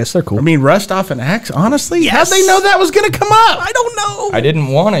 They like us. They're cool. I mean, rust off an axe, honestly? Yes. How'd they know that was going to come up? I don't know. I didn't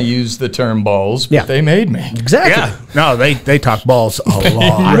want to use the term balls, but they made me. Exactly. Yeah. No, they talk balls a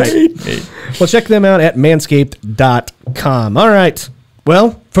lot. Right. Well, check them out at manscaped.com. All right.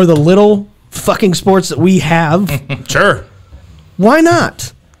 Well, for the little fucking sports that we have, Sure. why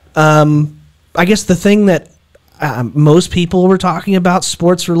not? I guess the thing that most people were talking about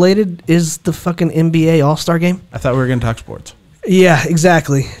sports related is the fucking NBA All-Star game. I thought we were going to talk sports. Yeah,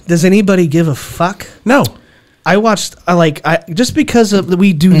 exactly. Does anybody give a fuck? No. I watched, just because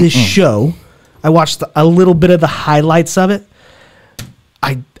we do this show, I watched a little bit of the highlights of it.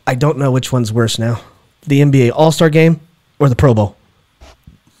 I don't know which one's worse now. The NBA All-Star game or the Pro Bowl?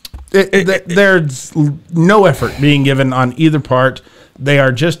 There's no effort being given on either part. They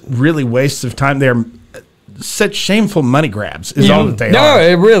are just really wastes of time. They're such shameful money grabs is all that they are. No,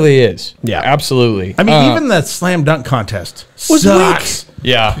 it really is. Yeah. Absolutely. I mean, even the slam dunk contest Was sucks.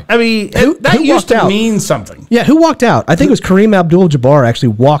 Yeah. I mean, Who that used walked to out? mean something. Yeah, who walked out? I think it was Kareem Abdul-Jabbar actually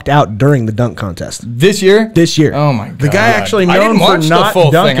walked out during the dunk contest. This year? This year. Oh, my God. The guy actually I known didn't for watch not the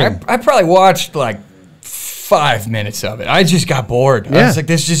full dunking. thing. I probably watched like 5 minutes of it. I just got bored. I Yeah. was like,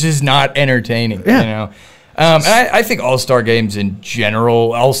 this just is not entertaining. Yeah. You know? And I think All-Star games in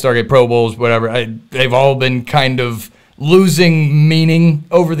general, All-Star game, Pro Bowls, whatever, they've all been kind of losing meaning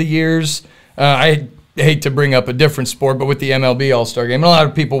over the years. I hate to bring up a different sport, but with the MLB All-Star game, and a lot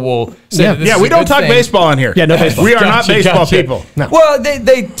of people will say that this is we a don't good talk thing. baseball in here. Yeah, no baseball. We are not Gotcha, baseball gotcha. people. No. Well,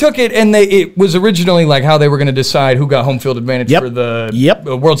 they took it, and it was originally like how they were going to decide who got home field advantage Yep. for the Yep.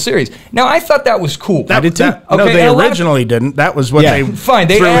 World Series. Now, I thought that was cool. I did too. No, Okay, they and a lot of- originally didn't. That was what Yeah. they Fine,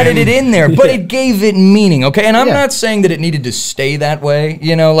 they threw added it in there, but it gave it meaning, okay? And I'm Yeah. not saying that it needed to stay that way,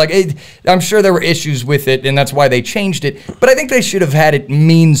 you know? I'm sure there were issues with it, and that's why they changed it, but I think they should have had it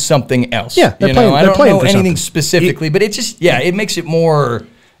mean something else. Yeah, they're you playing- know? I they're don't playing know for anything something. specifically, but it just, it makes it more,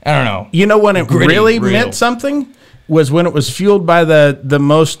 I don't know. You know when it Gritty, really real. meant something was when it was fueled by the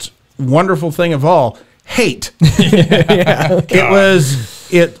most wonderful thing of all, hate.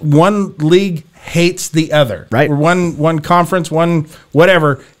 One league hates the other. Right. Or one conference, one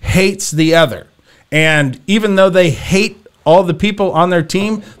whatever hates the other. And even though they hate all the people on their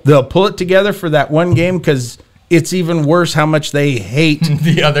team, they'll pull it together for that one game because it's even worse how much they hate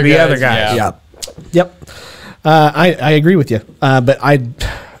The other guys, guys. yeah. Yep. I agree with you. But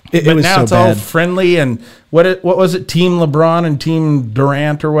it But was now so it's bad. all friendly and what was it? Team LeBron and Team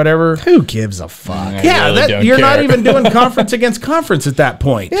Durant or whatever. Who gives a fuck? I Yeah, really don't you're not care. even doing conference against conference at that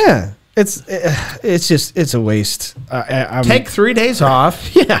point. Yeah. It's a waste. Take 3 days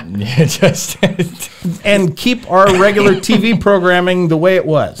off Yeah. Just and keep our regular TV programming the way it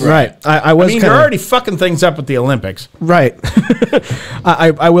was. Right. I was I mean, kinda, you're already fucking things up with the Olympics. right.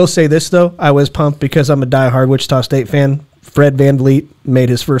 I will say this though. I was pumped because I'm a diehard Wichita State fan. Fred VanVleet made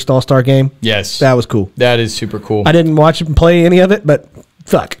his first All-Star game. yes, That was cool. that is super cool. I didn't watch him play any of it, but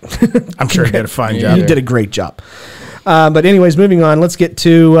fuck. I'm sure he did a fine Me job. He did a great job. But anyways, moving on. Let's get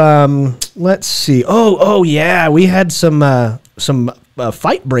to let's see. Oh yeah, we had some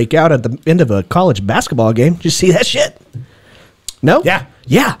fight break out at the end of a college basketball game. Did you see that shit? No. Yeah.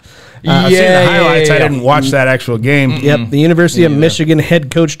 Yeah. I've seen the highlights. yeah. I didn't watch that actual game. Yep. The University of Michigan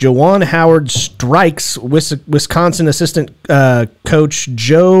head coach Juwan Howard strikes Wisconsin assistant coach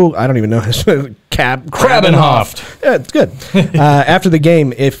Joe. I don't even know his Krabenhoft. Yeah, it's good. After the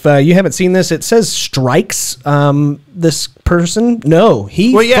game, if you haven't seen this, it says strikes this person. No,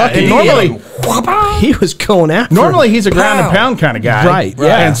 he Well, yeah, fucking and normally he was going after. Normally, he's a ground and pound kind of guy. Right,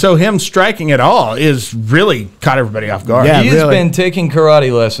 yeah. And so him striking at all is really caught everybody off guard. Yeah, He's been taking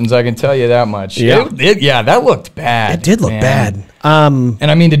karate lessons, I can tell you that much. Yeah. That looked bad. It did look bad. And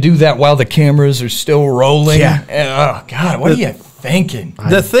I mean, to do that while the cameras are still rolling. Yeah. Oh, God, what are you thinking?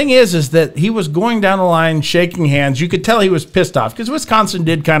 The thing is that he was going down the line, shaking hands. You could tell he was pissed off because Wisconsin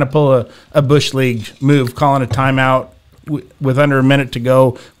did kind of pull a Bush League move, calling a timeout with under a minute to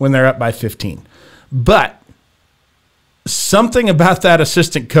go when they're up by 15. But something about that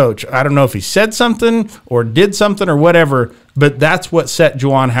assistant coach, I don't know if he said something or did something or whatever, but that's what set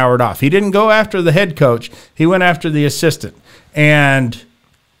Juwan Howard off. He didn't go after the head coach. He went after the assistant. And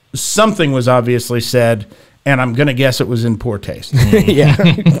something was obviously said, and I'm going to guess it was in poor taste. Yeah,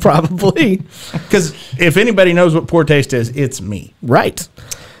 probably. Because if anybody knows what poor taste is, it's me. Right.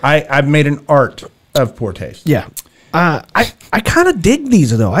 I've made an art of poor taste. Yeah. I kind of dig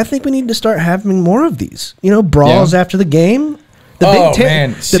these, though. I think we need to start having more of these. You know, brawls after the game.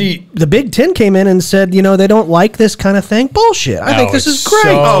 The Big Ten came in and said, you know, they don't like this kind of thing. Bullshit. I think this is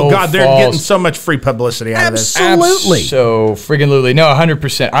great. Oh, God, they're getting so much free publicity out of this. Absolutely. So friggin' lutely. No,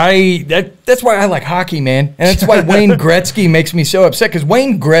 100%. That's why I like hockey, man. And that's why Wayne Gretzky makes me so upset, because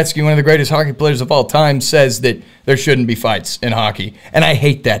Wayne Gretzky, one of the greatest hockey players of all time, says that there shouldn't be fights in hockey. And I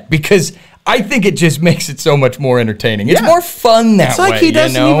hate that, because I think it just makes it so much more entertaining. It's more fun that way. It's like he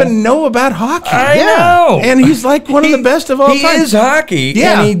doesn't even know about hockey. I know. And he's like one of the best of all time. He is hockey,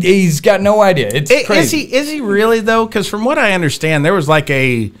 and he's got no idea. It's crazy. Is he really, though? Because from what I understand, there was like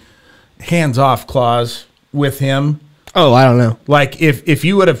a hands-off clause with him. Oh, I don't know. Like if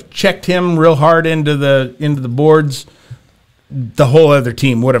you would have checked him real hard into the boards, the whole other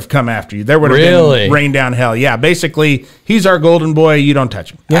team would have come after you. There would have been rain down hell. Yeah, basically, he's our golden boy. You don't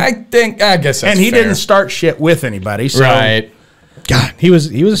touch him. Yeah. I guess that's and he fair. didn't start shit with anybody. So. Right. God, he was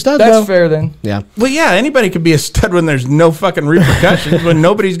a stud, That's though. fair, then. Yeah. Well, yeah, anybody could be a stud when there's no fucking repercussions, when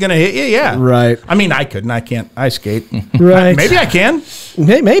nobody's going to hit you, yeah. Right. I mean, I couldn't. I can't ice skate. Right. Maybe I can.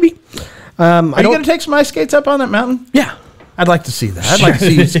 Hey, maybe. Are you going to take some ice skates up on that mountain? Yeah. I'd like to see that. I'd like to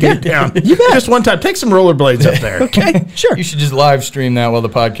see you skate down. You bet. Just one time. Take some rollerblades up there. Okay, sure. You should just live stream that while the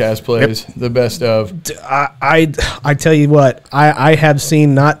podcast plays. Yep. The best of. I tell you what, I have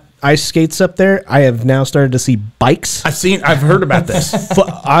seen not ice skates up there. I have now started to see bikes. I've heard about this.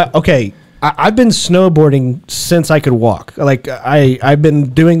 I've been snowboarding since I could walk. Like I've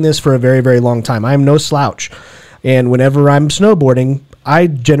been doing this for a very, very long time. I'm no slouch. And whenever I'm snowboarding, I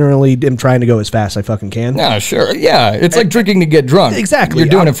generally am trying to go as fast as I fucking can. Yeah, sure. Yeah, it's like drinking to get drunk. Exactly. You're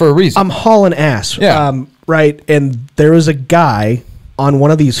doing it for a reason. I'm hauling ass. Yeah. Right. And there was a guy on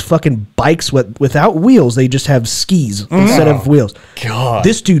one of these fucking bikes without wheels. They just have skis instead of wheels. God.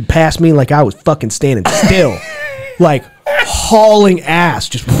 This dude passed me like I was fucking standing still. Like hauling ass.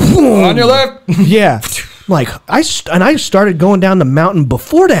 Just on your left. Yeah. Like I started going down the mountain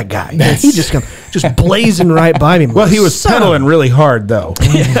before that guy. And he just blazing right by me. Well, he was pedaling really hard though.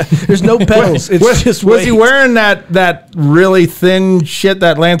 Yeah, there's no pedals. Was he wearing that really thin shit,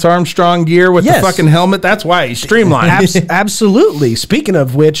 that Lance Armstrong gear with the fucking helmet? That's why he's streamlined. Absolutely. Speaking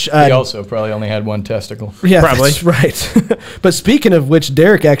of which, he also probably only had one testicle. Yeah, probably. That's right. But speaking of which,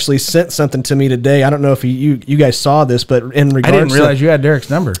 Derek actually sent something to me today. I don't know if you guys saw this, but in regards, I didn't realize you had Derek's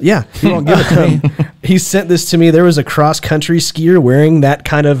number. Yeah, you won't give it to me. He sent this to me. There was a cross-country skier wearing that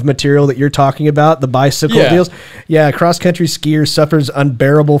kind of material that you're talking about, the bicycle deals. Yeah, a cross-country skier suffers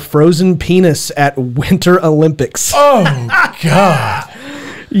unbearable frozen penis at Winter Olympics. Oh, God.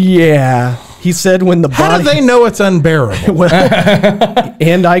 Yeah. He said when the body... How do they know it's unbearable?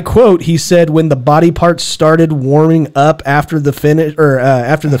 And I quote, he said, when the body parts started warming up after the finish,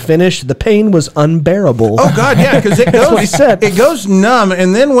 the pain was unbearable. Oh, God, yeah, because it goes... That's what he said. It goes numb,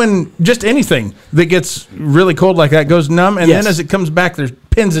 and then when just anything that gets really cold like that goes numb, and then as it comes back, there's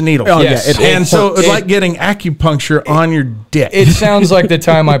pins and needles. Oh, yes. And so it's like getting acupuncture on your dick. It sounds like the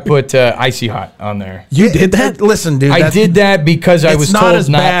time I put Icy Hot on there. You did that? Listen, dude. I did that because I was told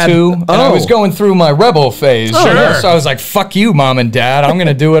not to. And I was going through my rebel phase. Oh, sure. So I was like, fuck you, Mom and Dad. I'm going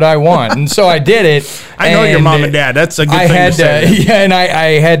to do what I want. And so I did it. I know your mom and dad. That's a good thing to say. Yeah, and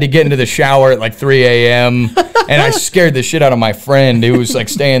I had to get into the shower at like 3 a.m. And I scared the shit out of my friend who was like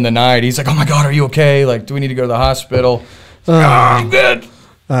staying the night. He's like, oh, my God, are you okay? Like, do we need to go to the hospital? I'm good.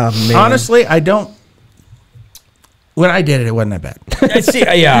 Oh, man. Honestly, I don't. When I did it, it wasn't that bad. See,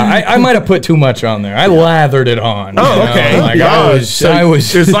 yeah, I might have put too much on there. I lathered it on. Oh, okay. Like, yeah. I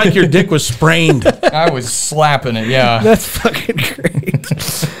was. It was like your dick was sprained. I was slapping it. Yeah. That's fucking great.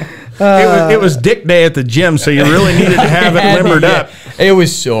 It was dick day at the gym, so you really needed to have it limbered up. It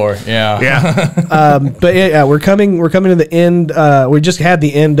was sore. Yeah. But yeah, we're coming to the end. We just had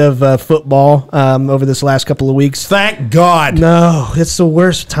the end of football over this last couple of weeks. Thank God. No, it's the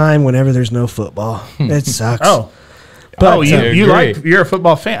worst time whenever there's no football. It sucks. But you're a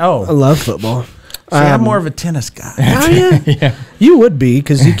football fan. I Oh, love football. see, I'm more of a tennis guy. Oh, yeah. You would be,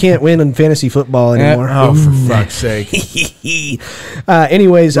 because you can't win in fantasy football anymore. Oh, for fuck's sake.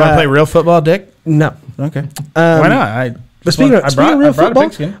 Anyways, You want to play real football, Dick? no. Okay. Why not? But speaking of real football,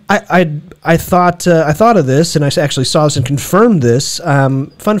 pigskin. I thought of this, and I actually saw this and confirmed this.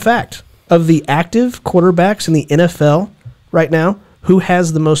 Fun fact: of the active quarterbacks in the NFL right now, who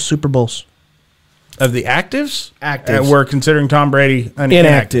has the most Super Bowls? Of the actives? Actives. We're considering Tom Brady an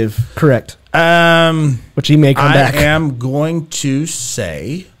Inactive. Correct. Which he may come back. I am going to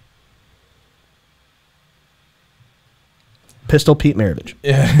say Pistol Pete Maravich.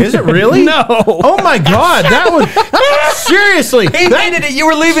 Is it really? No. Oh my God, that was seriously. He needed it. You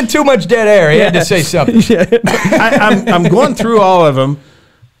were leaving too much dead air. He had to say something. I'm going through all of them,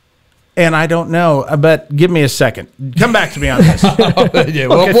 and I don't know. But give me a second. Come back to me on this. Yeah,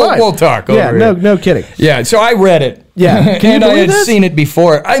 we'll talk. Yeah, over no kidding. Yeah, so I read it. Yeah, can you and I believe had this? seen it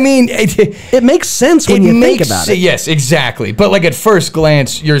before. I mean, It makes sense when you think about it. Yes, exactly. But like at first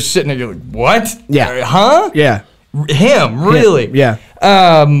glance, you're sitting there, you're like, what? Yeah. Huh? Yeah. Him, really? Yeah.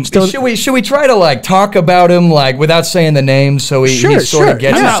 Should we try to like talk about him like without saying the name so he sort of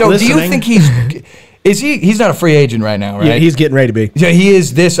gets it? So do you think he's not a free agent right now, right? Yeah, he's getting ready to be. Yeah, he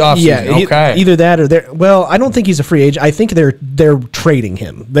is this offseason. Yeah, Okay. Either that or they're. Well, I don't think he's a free agent. I think they're trading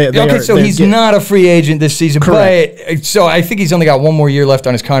him. So he's not a free agent this season. Correct. But, so I think he's only got one more year left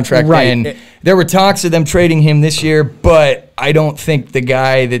on his contract. Right. And there were talks of them trading him this year, but I don't think the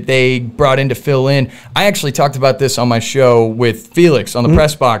guy that they brought in to fill in. I actually talked about this on my show with Felix on the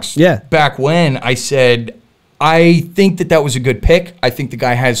press box. Yeah. Back when I said, I think that was a good pick. I think the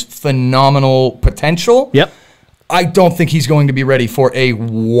guy has phenomenal potential. Yep. I don't think he's going to be ready for a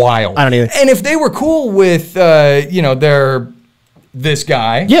while. I don't either. And if they were cool with, this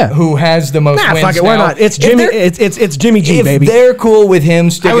guy, who has the most wins fuck it, now. why not? It's Jimmy. It's Jimmy G, if baby. they're cool with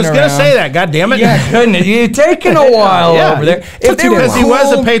him sticking around. I was going to say that. God damn it! Yeah, couldn't it? You're taking a while over there. If they were because he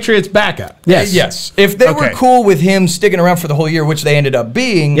was a Patriots backup. Yes. If they were cool with him sticking around for the whole year, which they ended up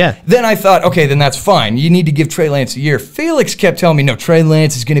being, then I thought, okay, then that's fine. You need to give Trey Lance a year. Felix kept telling me, no, Trey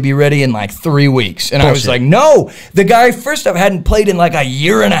Lance is going to be ready in like 3 weeks. And I was like, no. The guy, first off, hadn't played in like a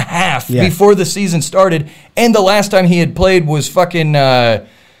year and a half before the season started. And the last time he had played was fucking...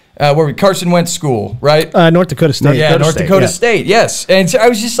 where Carson Wentz school, right? North Dakota State. North Dakota State, yes. And so I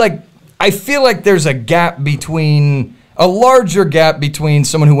was just like, I feel like there's a larger gap between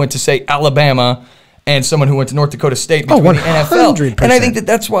someone who went to, say, Alabama and someone who went to North Dakota State between the NFL. 100%. And I think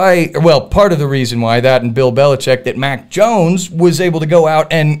that's why, part of the reason why that and Bill Belichick, that Mac Jones was able to go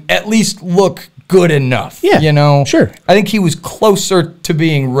out and at least look good enough. Yeah, sure. I think he was closer to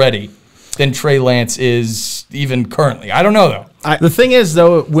being ready than Trey Lance is even currently. I don't know, though. The thing is,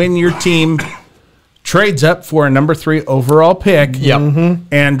 though, when your team trades up for a number 3 overall pick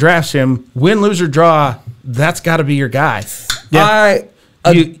and drafts him, win, lose, or draw, that's got to be your guy. Yeah. I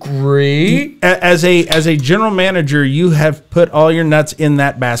agree. As a general manager, you have put all your nuts in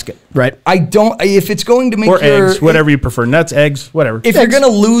that basket. Right. If it's going to make or eggs, whatever you prefer. Nuts, eggs, whatever. If you're going to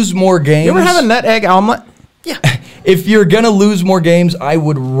lose more games. You ever have a nut egg omelet? Yeah. If you're going to lose more games, I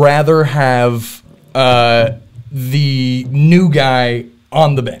would rather have the new guy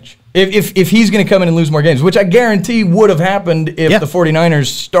on the bench. If he's going to come in and lose more games, which I guarantee would have happened if the 49ers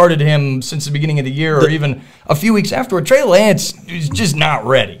started him since the beginning of the year or even a few weeks afterward. Trey Lance is just not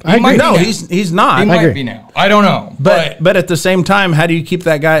ready. He's not. He might be now. I don't know. But at the same time, how do you keep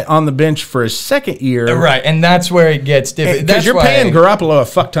that guy on the bench for his second year? Right, and that's where it gets different. Because you're paying Garoppolo a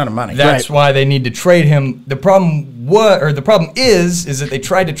fuck ton of money. That's why they need to trade him. The problem is that they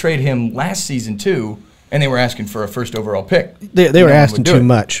tried to trade him last season too, and they were asking for a first overall pick. They were asking too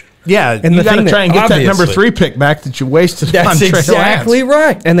much. Yeah, and you got to try and get that number 3 pick back that you wasted on Trey Lance. That's exactly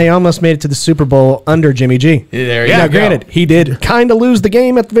right. And they almost made it to the Super Bowl under Jimmy G. There you go. Now, go. granted, he did kind of lose the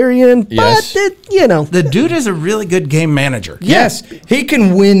game at the very end, but, The dude is a really good game manager. Yes, he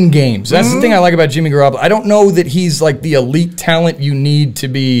can win games. That's the thing I like about Jimmy Garoppolo. I don't know that he's like the elite talent you need to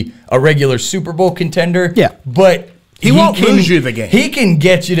be a regular Super Bowl contender. Yeah. But... He won't lose you the game. He can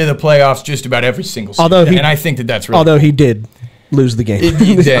get you to the playoffs just about every single season. And I think that's really Although he did lose the game.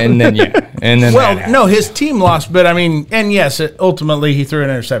 And then no, his team lost, but I mean, and yes, ultimately he threw an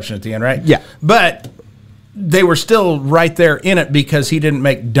interception at the end, right? Yeah. But they were still right there in it because he didn't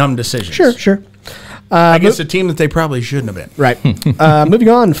make dumb decisions. Sure. Against a team that they probably shouldn't have been. Right. Moving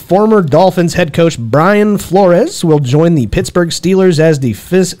on, former Dolphins head coach Brian Flores will join the Pittsburgh Steelers as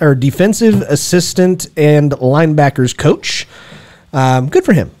defensive assistant and linebackers coach. Good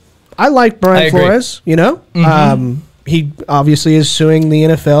for him. I like Brian Flores, you know. He obviously is suing the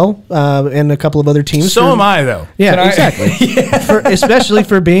NFL and a couple of other teams. So am I, though. Yeah, exactly. Especially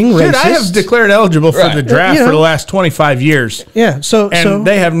for being racist. Dude, I have declared eligible for the draft for the last 25 years. Yeah, so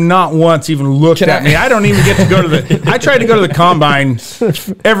they have not once even looked at me. I don't even get to go to the. I tried to go to the combine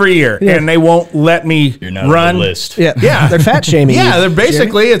every year, and they won't let me You're not run. on the list. Yeah, they're fat shaming. Yeah, they're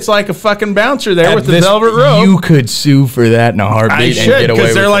basically it's like a fucking bouncer there with the velvet robe. You could sue for that in a heartbeat. I should,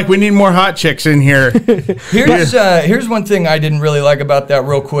 because they're like, we need more hot chicks in here. Here's one thing I didn't really like about that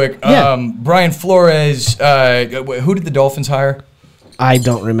real quick. Brian Flores, who did the Dolphins hire? I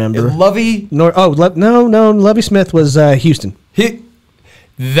don't remember. Lovey? No, Lovey Smith was Houston.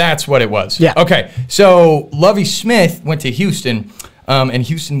 That's what it was. Yeah. Okay, so Lovey Smith went to Houston, and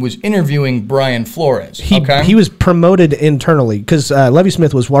Houston was interviewing Brian Flores. He was promoted internally because Lovey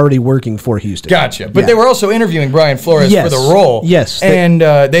Smith was already working for Houston. Gotcha. But they were also interviewing Brian Flores for the role. Yes. And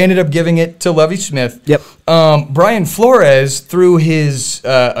they ended up giving it to Lovey Smith. Yep. Brian Flores, through his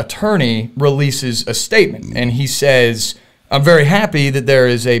attorney, releases a statement. And he says, I'm very happy that there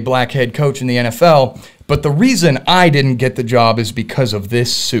is a black head coach in the NFL, but the reason I didn't get the job is because of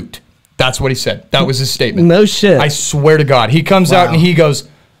this suit. That's what he said. That was his statement. No shit. I swear to God. He comes out and he goes,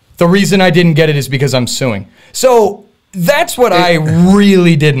 the reason I didn't get it is because I'm suing. So that's what I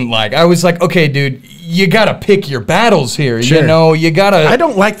really didn't like. I was like, okay, dude, you got to pick your battles here. Sure. You know, you got to. I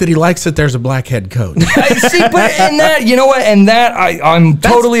don't like that he likes that there's a black head coach. See, but and that, you know what? And that I'm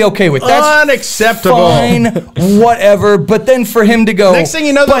totally okay with. That's unacceptable. Fine, whatever. But then for him to go. Next thing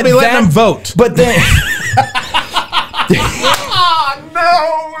you know, they'll be letting him vote. But then.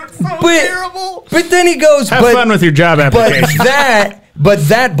 Terrible. But then he goes, have fun with your job application. But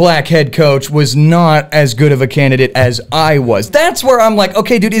that black head coach was not as good of a candidate as I was. That's where I'm like,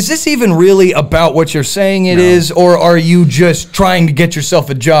 okay, dude, is this even really about what you're saying it is, or are you just trying to get yourself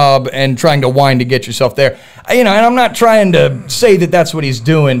a job and trying to whine to get yourself there? You know, and I'm not trying to say that that's what he's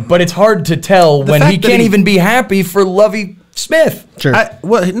doing, but it's hard to tell when he can't even be happy for Lovey Smith. Sure.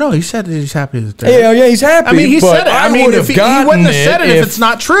 No, he said that he's happy. Yeah, he's happy. I mean, he said it. I mean, if he wouldn't have said it if it's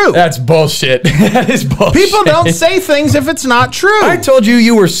not true. That's bullshit. That is bullshit. People don't say things if it's not true. I told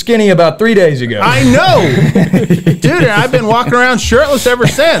you were skinny about 3 days ago. I know. Dude, I've been walking around shirtless ever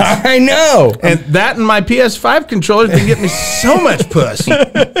since. I know. And that and my PS5 controller's been getting me so much puss.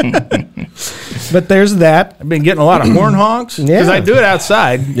 But there's that. I've been getting a lot of horn honks because I do it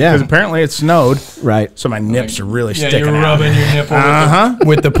outside. Yeah. Because apparently it snowed. Right. So my nips are really sticking you're out. rubbing your nipple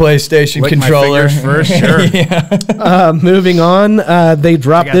with the PlayStation controller. My fingers first, sure. Moving on, they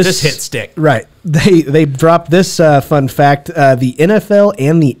dropped this hit stick. Right. They dropped this fun fact. The NFL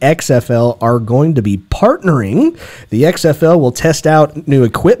and the XFL are going to be partnering. The XFL will test out new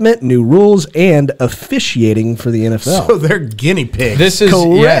equipment, new rules, and officiating for the NFL. So they're guinea pigs. This is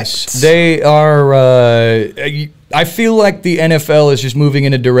correct. Yes, they are. I feel like the NFL is just moving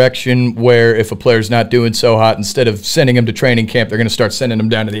in a direction where if a player's not doing so hot, instead of sending him to training camp, they're going to start sending him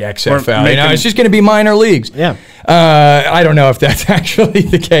down to the XFL. You know, it's just going to be minor leagues. Yeah. I don't know if that's actually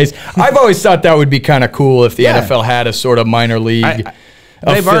the case. I've always thought that would be kind of cool if the NFL had a sort of minor league.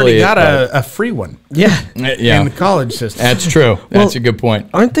 They've already got a free one. Yeah. In the college system. That's true. That's a good point.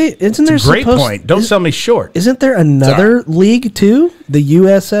 Aren't they? Isn't there a great point? Don't sell me short. Isn't there another league too? The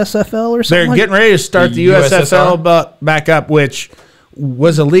USSFL or something? They're getting ready to start the USSL back up, which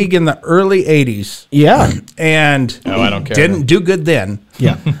was a league in the early 80s. Yeah. And I don't care. Didn't do good then.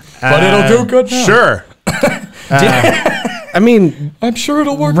 Yeah. But it'll do good now. Sure. I mean, I'm sure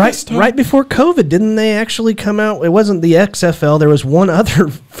it'll work this time. Right before COVID, didn't they actually come out? It wasn't the XFL. There was one other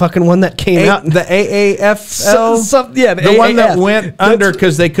fucking one that came out. The AAFL? The one that went under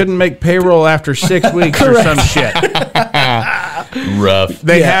because they couldn't make payroll after 6 weeks or some shit. Rough.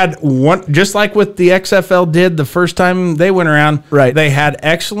 They had one, just like what the XFL did the first time they went around. Right. They had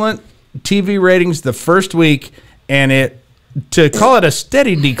excellent TV ratings the first week, and to call it a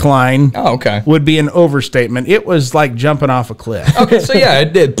steady decline would be an overstatement. It was like jumping off a cliff. Okay, so yeah,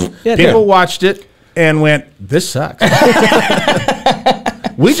 it did. People watched it and went, this sucks.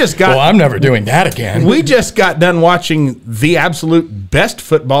 Well, I'm never doing that again. We just got done watching the absolute best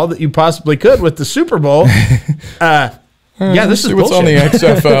football that you possibly could with the Super Bowl. This is what's bullshit. on the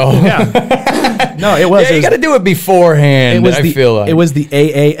XFL. Yeah. No, it was. Yeah, you got to do it beforehand. I feel like it was the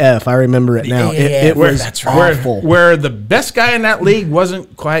AAF. I remember it now. It was awful. Where the best guy in that league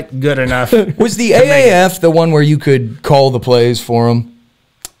wasn't quite good enough. Was the AAF the one where you could call the plays for them?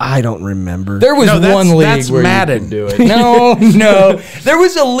 I don't remember. There was one league that's where Madden. you could do it. No. There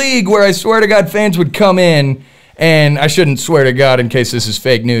was a league where I swear to God fans would come in, and I shouldn't swear to God in case this is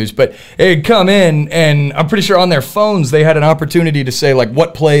fake news, but they'd come in, and I'm pretty sure on their phones they had an opportunity to say like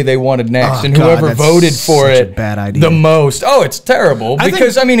what play they wanted next, and whoever voted for it bad idea. the most. Oh, it's terrible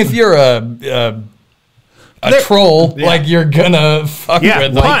because I mean if you're a troll, like you're gonna fuck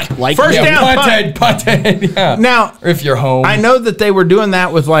with like first down, punt. Yeah. Now, or if you're home, I know that they were doing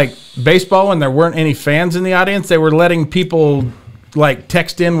that with like baseball when there weren't any fans in the audience. They were letting people like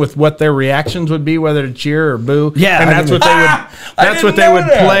text in with what their reactions would be, whether to cheer or boo. Yeah, and that's what they would. That's what they would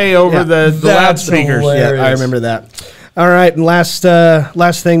play over the loudspeakers. Yeah, I remember that. All right, and last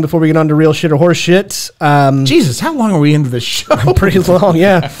thing before we get on to real shit or horse shit. Jesus, how long are we into this show? Pretty long,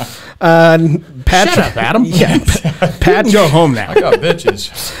 yeah. Shut up, Adam. Yeah, Patrick, go home now. I got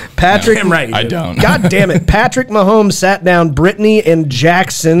bitches. Patrick, Damn right, I don't. God damn it. Patrick Mahomes sat down Brittany and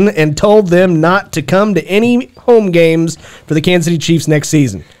Jackson and told them not to come to any home games for the Kansas City Chiefs next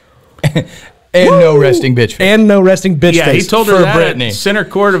season. And no resting bitch face. And no resting bitch Yeah, face. he told her for that Brittany. at center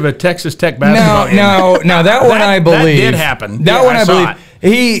court of a Texas Tech basketball game. No, that one I believe. That did happen. That Yeah, one I saw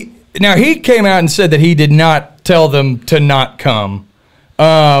believe. He came out and said that he did not tell them to not come.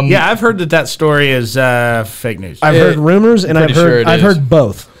 Yeah, I've heard that story is fake news. I've heard rumors, and I've heard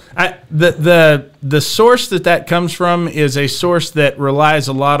both. The source that comes from is a source that relies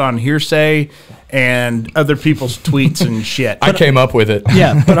a lot on hearsay and other people's tweets and shit. I came up with it.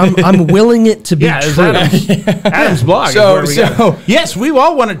 Yeah, but I'm willing it to be true. Adam's blog. Yes, we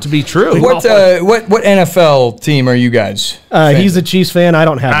all want it to be true. What NFL team are you guys? He's a Chiefs fan. I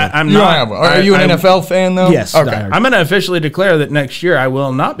don't have one. I'm You don't not. have one. Are you an NFL fan though? Yes. Okay. I'm going to officially declare that next year I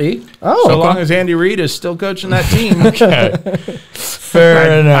will not be. Oh, so long as Andy Reid is still coaching that team. Okay.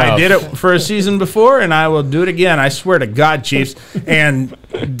 Fair enough. I did it for a season before, and I will do it again. I swear to God, Chiefs. And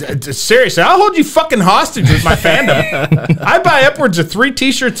seriously, I'll hold you fucking hostage with my fandom. I buy upwards of 3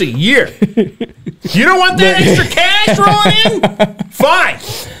 T-shirts a year. You don't want that extra cash rolling in? Fine.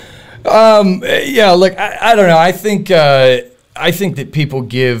 Yeah, look, I don't know. I think that people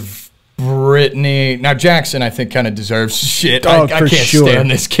give Brittany now Jackson. I think kind of deserves shit. I can't stand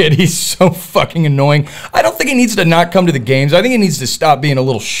this kid. He's so fucking annoying. I don't think he needs to not come to the games. I think he needs to stop being a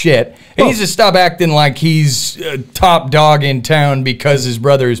little shit. He needs to stop acting like he's top dog in town because his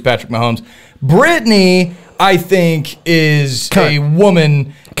brother is Patrick Mahomes. Brittany, I think, is a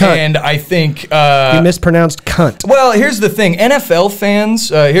woman. And I think... you mispronounced cunt. Well, here's the thing. NFL fans,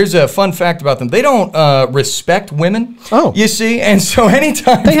 here's a fun fact about them. They don't respect women, you see? And so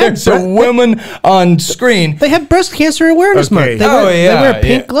anytime there's a woman on screen... They have breast cancer awareness month. They wear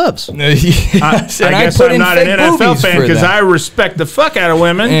pink gloves. Yes, I guess I'm not an NFL fan because I respect the fuck out of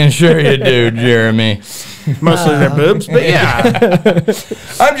women. And sure you do, Jeremy. Mostly their boobs, but yeah.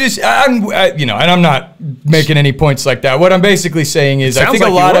 and I'm not making any points like that. What I'm basically saying is I think a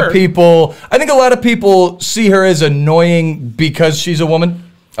lot of people see her as annoying because she's a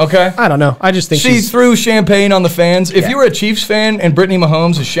woman. Okay? I don't know. I just think she threw champagne on the fans. If you were a Chiefs fan and Brittany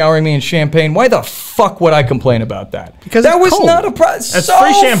Mahomes is showering me in champagne, why the fuck would I complain about that? Because that was cold. not a problem. That's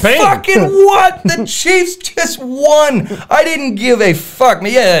free champagne. Fucking what? The Chiefs just won. I didn't give a fuck.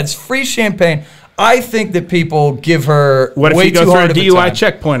 Yeah, it's free champagne. I think that people give her what if way you go too hard through a DUI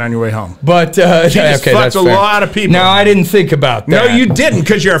checkpoint on your way home? But she just fucked a lot of people. No, I didn't think about that. No, you didn't,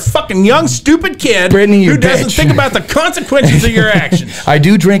 because you're a fucking young, stupid kid Brittany, who doesn't think about the consequences of your actions. I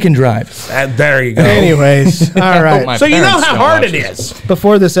do drink and drive. There you go. Anyways, all right. So you know how hard it is.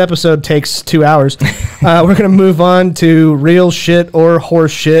 Before this episode takes 2 hours, we're going to move on to real shit or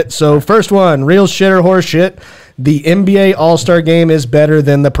horse shit. So first one, real shit or horse shit. The NBA All-Star Game is better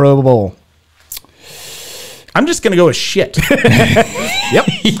than the Pro Bowl. I'm just going to go with shit. Yep.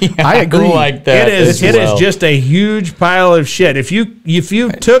 I agree. Like that. It is just a huge pile of shit. If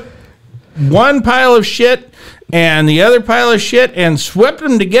you took one pile of shit and the other pile of shit and swept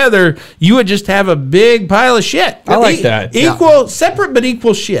them together, you would just have a big pile of shit. I like that. Separate but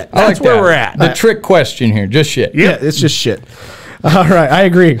equal shit. like That's where that. we're at. The trick question here, just shit. Yeah, it's just shit. All right, I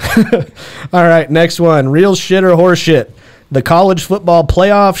agree. All right, next one. Real shit or horse shit. The college football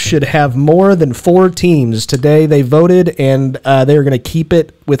playoff should have more than 4 teams. Today they voted, and they're going to keep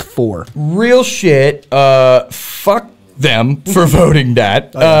it with 4. Real shit. Fuck them for voting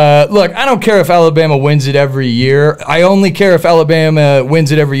that. Look, I don't care if Alabama wins it every year. I only care if Alabama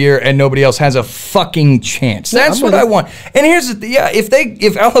wins it every year and nobody else has a fucking chance. That's what I want. And here's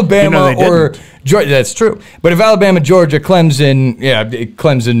if Alabama or Georgia, that's true. But if Alabama, Georgia, Clemson,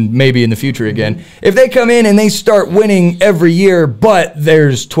 Clemson maybe in the future again, if they come in and they start winning every year, but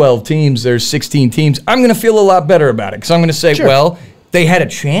there's 12 teams, there's 16 teams, I'm going to feel a lot better about it because I'm going to say, well, they had a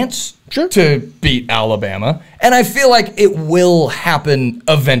chance to beat Alabama, and I feel like it will happen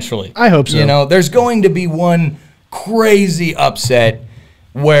eventually. I hope so. You know, there's going to be one crazy upset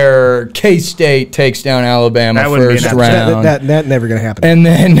where K-State takes down Alabama first round. That never going to happen. And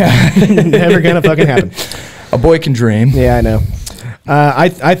then never going to fucking happen. A boy can dream. Yeah, I know.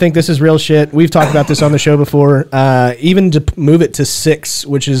 I think this is real shit. We've talked about this on the show before. Even to move it to 6,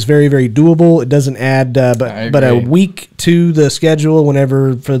 which is very, very doable. It doesn't add, but a week to the schedule.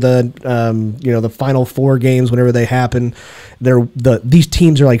 Whenever for the the final 4 games, whenever they happen, these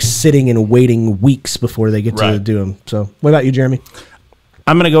teams are like sitting and waiting weeks before they get to do them. So, what about you, Jeremy?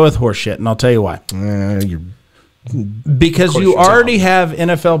 I'm going to go with horseshit, and I'll tell you why. Because you already have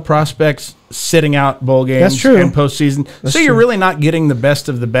NFL prospects sitting out bowl games and postseason. You're really not getting the best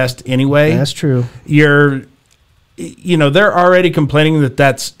of the best anyway. That's true. They're already complaining that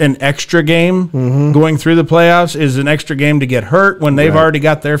that's an extra game. Going through the playoffs is an extra game to get hurt when they've already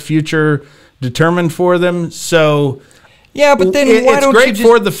got their future determined for them. So, yeah, but then it's great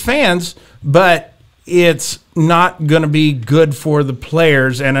for the fans, but it's not going to be good for the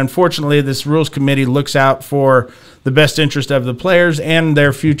players. And unfortunately, this rules committee looks out for the best interest of the players and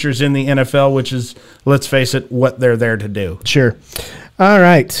their futures in the NFL, which is, let's face it, what they're there to do. Sure. All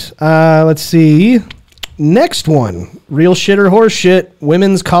right. Let's see. Next one. Real shit or horse shit.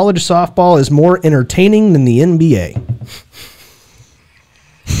 Women's college softball is more entertaining than the NBA.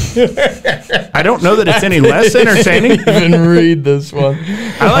 I don't know that it's any less entertaining. Even read this one.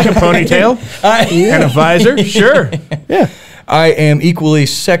 I like a ponytail and a visor. Sure. Yeah. I am equally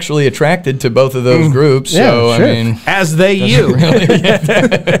sexually attracted to both of those groups. Yeah, so, sure. I mean. As they you.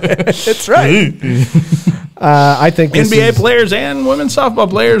 That's right. I think NBA players and women's softball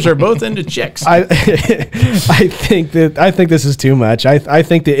players are both into chicks. I think this is too much. I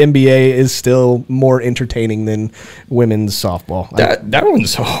think the NBA is still more entertaining than women's softball. That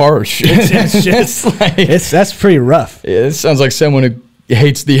one's harsh. It's just like, that's pretty rough. Yeah, it sounds like someone who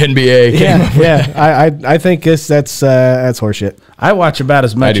hates the NBA. Yeah. I think that's horseshit. I watch about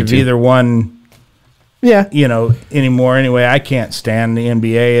as much of either one. Yeah. Anymore. Anyway, I can't stand the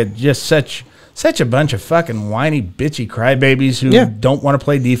NBA. It's just such a bunch of fucking whiny, bitchy crybabies who don't want to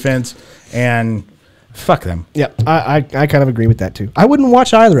play defense, and fuck them. Yeah, I kind of agree with that too. I wouldn't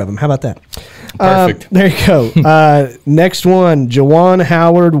watch either of them. How about that? Perfect. There you go. Next one. Juwan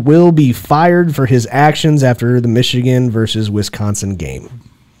Howard will be fired for his actions after the Michigan versus Wisconsin game.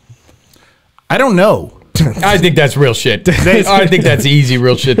 I don't know. I think that's real shit. I think that's easy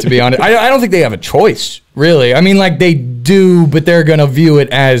real shit, to be honest. I don't think they have a choice, really. I mean, like, they do, but they're going to view it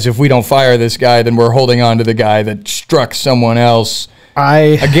as, if we don't fire this guy, then we're holding on to the guy that struck someone else.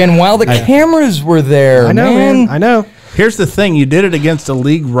 While the cameras were there, I know, man. I know. Here's the thing. You did it against a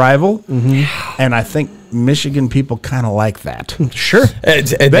league rival, and I think Michigan people kind of like that. Sure. They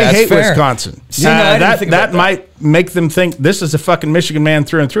hate fair. Wisconsin. See, that might make them think this is a fucking Michigan man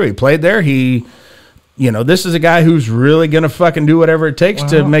through and through. He played there. This is a guy who's really going to fucking do whatever it takes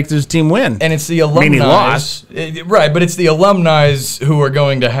to make this team win. And it's the alumni. I mean, he lost. Right, but it's the alumni who are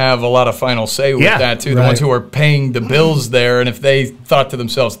going to have a lot of final say with that, too. The ones who are paying the bills there. And if they thought to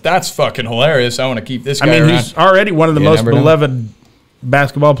themselves, that's fucking hilarious, I want to keep this guy around. He's already one of the most beloved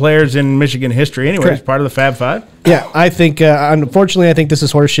basketball players in Michigan history anyway. He's part of the Fab Five. Yeah, I think, unfortunately, I think this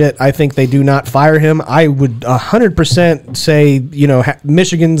is horseshit. I think they do not fire him. I would 100% say,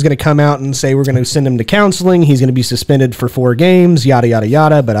 Michigan's going to come out and say we're going to send him to counseling. He's going to be suspended for 4 games, yada, yada,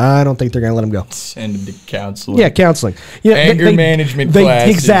 yada, but I don't think they're going to let him go. Send him to counseling. Yeah, counseling. Anger management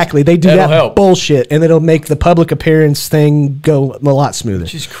classes. Exactly. They do that bullshit, and it'll make the public appearance thing go a lot smoother.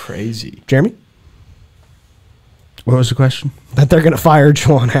 Which is crazy. Jeremy? What was the question? That they're going to fire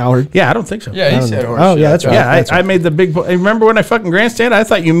Juwan Howard. Yeah, I don't think so. Yeah, he said horseshit. Oh, yeah, that's right. Yeah, that's right. I made the big point. Remember when I fucking grandstand? I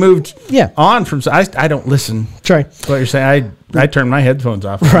thought you moved on from... I don't listen. Try. What you're saying. I turned my headphones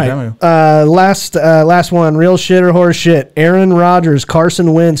off. Right. Last one. Real shit or horse shit. Aaron Rodgers,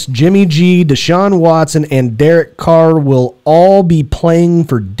 Carson Wentz, Jimmy G, Deshaun Watson, and Derek Carr will all be playing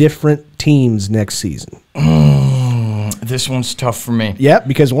for different teams next season. This one's tough for me. Yep,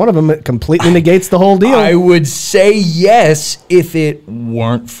 because one of them completely negates the whole deal. I would say yes if it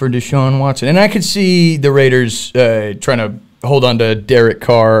weren't for Deshaun Watson. And I could see the Raiders trying to hold on to Derek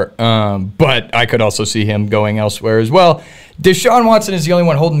Carr, but I could also see him going elsewhere as well. Deshaun Watson is the only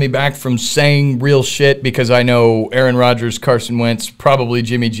one holding me back from saying real shit because I know Aaron Rodgers, Carson Wentz, probably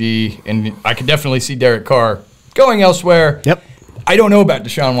Jimmy G, and I could definitely see Derek Carr going elsewhere. Yep. I don't know about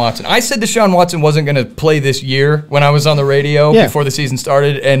Deshaun Watson. I said Deshaun Watson wasn't going to play this year when I was on the radio before the season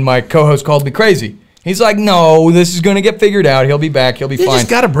started, and my co-host called me crazy. He's like, no, this is going to get figured out. He'll be back. He'll be fine. You just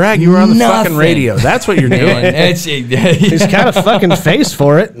got to brag. You were on the fucking radio. That's what you're doing. He's got a fucking face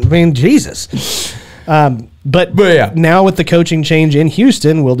for it. I mean, Jesus. But yeah. Now with the coaching change in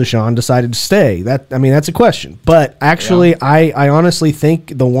Houston, will Deshaun decide to stay? That's a question. But actually, I honestly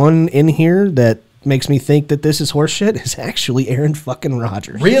think the one in here that makes me think that this is horseshit is actually Aaron fucking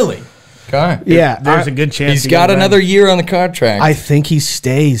Rodgers. Really? Okay. Yeah, there's a good chance he's got another year on the contract. I think he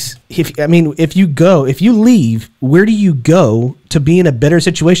stays. If you leave, where do you go to be in a better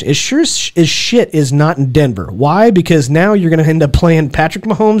situation? As sure as shit is not in Denver. Why? Because now you're going to end up playing Patrick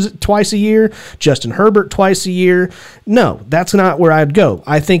Mahomes twice a year, Justin Herbert twice a year. No, that's not where I'd go.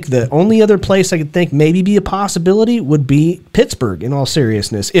 I think the only other place I could think maybe be a possibility would be Pittsburgh, in all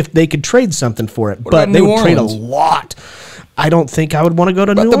seriousness, if they could trade something for it. But they would trade a lot. I don't think I would want to go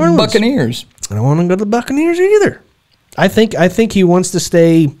to New Orleans. The Buccaneers. I don't want to go to the Buccaneers either. I think he wants to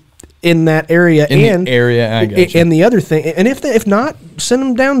stay in that area. And the other thing, and if not, send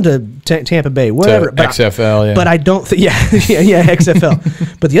him down to Tampa Bay, whatever. To XFL, yeah. But I don't think,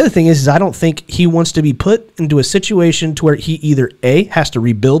 XFL. But the other thing is I don't think he wants to be put into a situation to where he either has to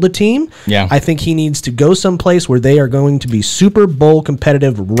rebuild a team. Yeah. I think he needs to go someplace where they are going to be Super Bowl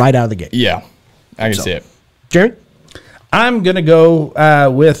competitive right out of the gate. Yeah, I can see it. Jerry? I'm going to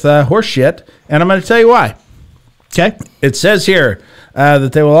go with horse shit, and I'm going to tell you why. Okay. It says here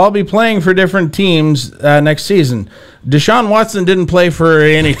that they will all be playing for different teams next season. Deshaun Watson didn't play for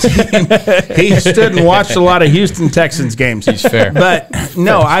any team. He stood and watched a lot of Houston Texans games. He's fair. But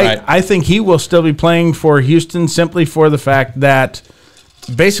no, I think he will still be playing for Houston simply for the fact that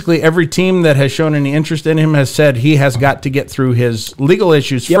basically every team that has shown any interest in him has said he has got to get through his legal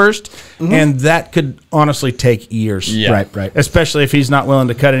issues first, and that could honestly take years. Yeah. Right. Especially if he's not willing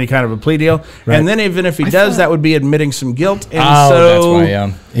to cut any kind of a plea deal. Right. And then even if he does, that would be admitting some guilt. And that's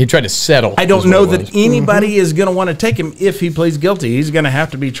why he tried to settle. I don't know that anybody is going to want to take him if he pleads guilty. He's going to have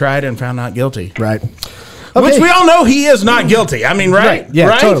to be tried and found not guilty. Right. Okay. Which we all know he is not guilty. I mean, right? Yeah,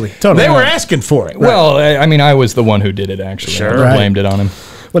 right? Totally. They were asking for it. Well, I was the one who did it, actually. Sure. I blamed it on him.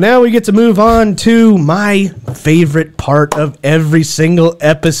 Well, now we get to move on to my favorite part of every single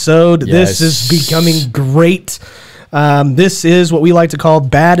episode. Yes. This is becoming great. This is what we like to call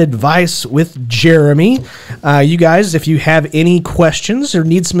Bad Advice with Jeremy. You guys, if you have any questions or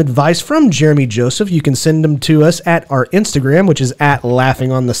need some advice from Jeremy Joseph, you can send them to us at our Instagram, which is at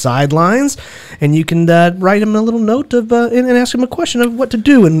Laughing on the Sidelines. And you can write him a little note of and ask him a question of what to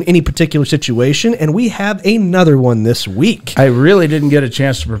do in any particular situation. And we have another one this week. I really didn't get a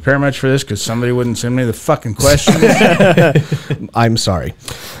chance to prepare much for this because somebody wouldn't send me the fucking question. I'm sorry.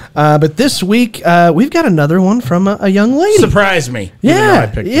 But this week, we've got another one from a young lady. Surprise me.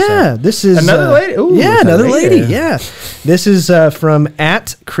 This is another lady. Ooh, another lady. Yeah, this is from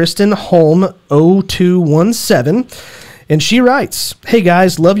at Kristen Holm 0217. And she writes, "Hey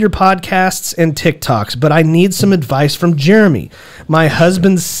guys, love your podcasts and TikToks, but I need some advice from Jeremy. My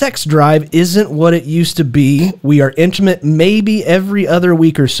husband's sex drive isn't what it used to be. We are intimate maybe every other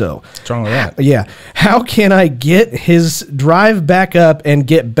week or so. What's wrong with that? Yeah. How can I get his drive back up and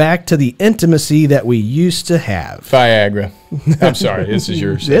get back to the intimacy that we used to have?" Viagra. I'm sorry. This is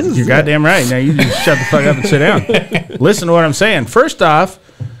yours. You're goddamn right. Now you just shut the fuck up and sit down. Listen to what I'm saying. First off,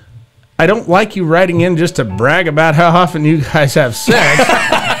 I don't like you writing in just to brag about how often you guys have sex.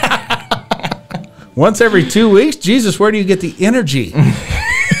 Once every 2 weeks? Jesus, where do you get the energy?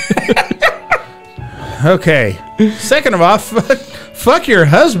 Okay. Second of all, fuck your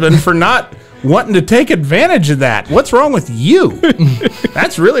husband for not wanting to take advantage of that. What's wrong with you?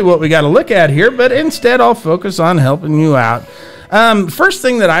 That's really what we got to look at here, but instead I'll focus on helping you out. First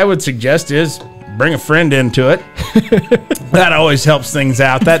thing that I would suggest is bring a friend into it. That always helps things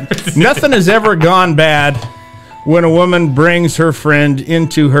out. That nothing has ever gone bad when a woman brings her friend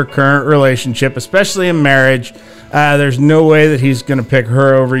into her current relationship, especially in marriage. There's no way that he's going to pick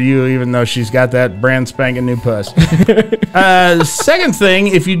her over you, even though she's got that brand spanking new puss. Second thing,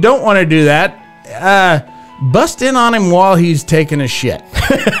 if you don't want to do that, bust in on him while he's taking a shit.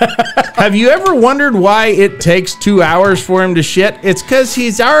 Have you ever wondered why it takes 2 hours for him to shit? It's because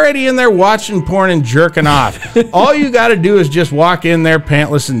he's already in there watching porn and jerking off. All you got to do is just walk in there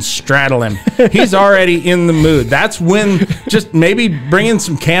pantless and straddle him. He's already in the mood. That's when just maybe bring in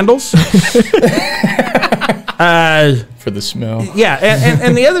some candles. For the smell. Yeah,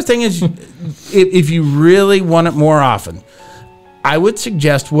 and the other thing is, if you really want it more often, I would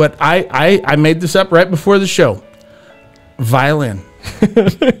suggest what I made this up right before the show. Violin.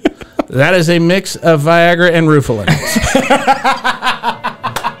 That is a mix of Viagra and Rufalin.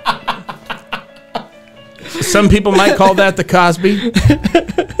 Some people might call that the Cosby.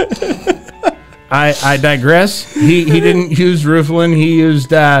 I digress. He didn't use Rufalin. He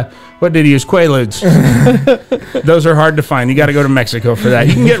used what did he use? Quaaludes. Those are hard to find. You got to go to Mexico for that.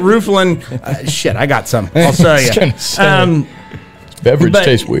 You can get Rufalin. Shit, I got some. I'll sell you. Beverage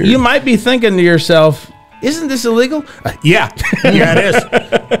tastes weird. You might be thinking to yourself, "Isn't this illegal?" Yeah, yeah, it is.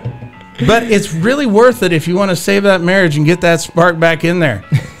 But it's really worth it if you want to save that marriage and get that spark back in there.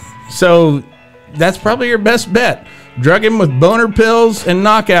 So that's probably your best bet. Drug him with boner pills and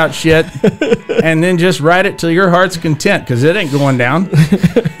knockout shit, and then just ride it till your heart's content, because it ain't going down.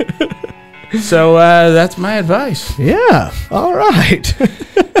 So that's my advice. Yeah. All right.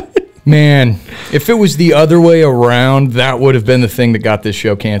 Man, if it was the other way around, that would have been the thing that got this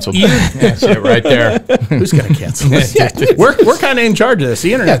show canceled. That's it right there. Who's going to cancel this? We're kind of in charge of this.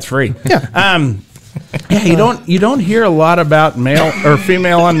 The internet's free. Yeah. Yeah, you don't hear a lot about male or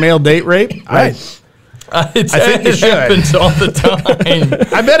female on male date rape. Right. I think you should. It happens all the time.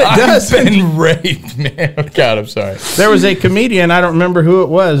 I bet it does. I've been raped, man. Oh, God, I'm sorry. There was a comedian, I don't remember who it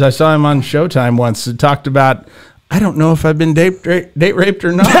was. I saw him on Showtime once. That talked about, I don't know if I've been date raped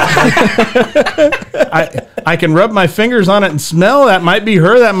or not. I can rub my fingers on it and smell. That might be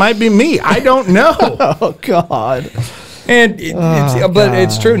her. That might be me. I don't know. Oh, God. And but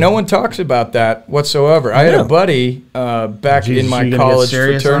it's true. No one talks about that whatsoever. I had a buddy back in my college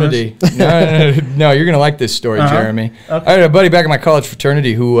fraternity. No, you're going to like this story, Jeremy. Okay. I had a buddy back in my college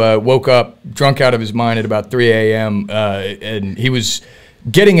fraternity who woke up drunk out of his mind at about 3 a.m. And he was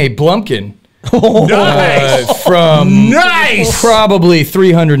getting a blumpkin. From probably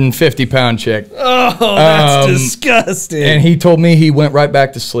 350-pound chick. Oh, that's disgusting. And he told me he went right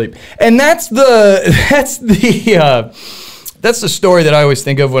back to sleep. And that's the story that I always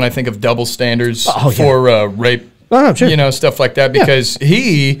think of when I think of double standards for rape. Oh, sure. You know, stuff like that, because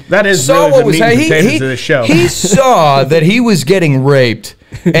he saw really what was happening to the show. He saw that he was getting raped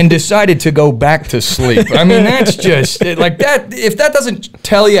and decided to go back to sleep. I mean, that's just like that. If that doesn't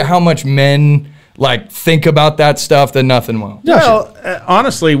tell you how much men like think about that stuff, then nothing will. Well,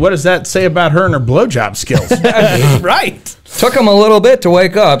 honestly, what does that say about her and her blowjob skills? Right. Took him a little bit to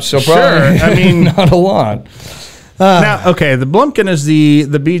wake up, so probably I mean, not a lot. Now, okay, the blumpkin is the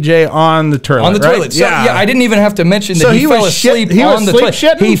BJ on the toilet. On the right? toilet. So, yeah, I didn't even have to mention that So he fell asleep on the toilet.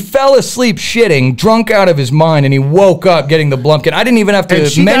 Shitting? He fell asleep shitting, drunk out of his mind, and he woke up getting the blumpkin. I didn't even have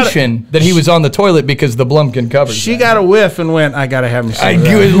to mention that he was on the toilet because the blumpkin covers She got a whiff and went, I got to have him some of that.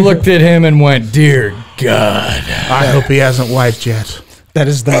 I looked at him and went, dear God. I hope he hasn't wiped yet. That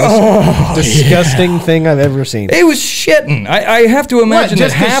is the most disgusting thing I've ever seen. He was shitting. I have to imagine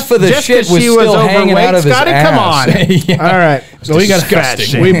that half of the shit was still hanging out of his ass. Come on. All right. So we got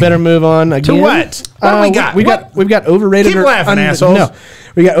disgusting. We better move on again. To what? What do we got? We've got overrated. Keep laughing, assholes. No.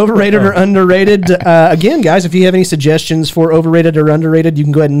 We got overrated or underrated. Again, guys, if you have any suggestions for overrated or underrated, you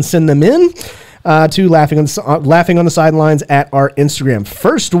can go ahead and send them in. To laughing on the sidelines at our Instagram.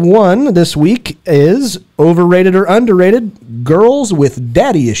 First one this week is overrated or underrated girls with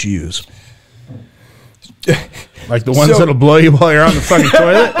daddy issues. Like the ones that'll blow you while you're on the fucking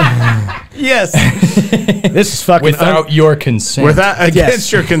toilet? Yes. This is fucking without your consent.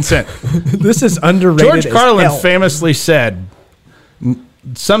 Against your consent. This is underrated. George Carlin famously said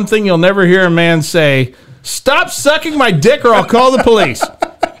something you'll never hear a man say: "Stop sucking my dick or I'll call the police."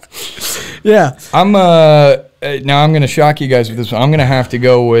 Yeah. I'm now I'm going to shock you guys with this one. I'm going to have to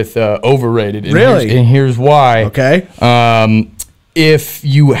go with overrated. And really? Here's why. Okay. If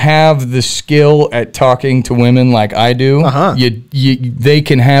you have the skill at talking to women like I do, they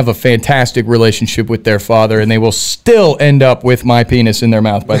can have a fantastic relationship with their father, and they will still end up with my penis in their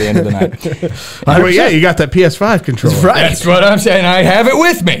mouth by the end of the night. Well, yeah, you got that PS5 controller. That's right. That's what I'm saying. I have it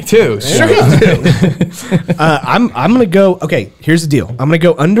with me too. So. Sure you do. I'm gonna go. Okay, here's the deal. I'm gonna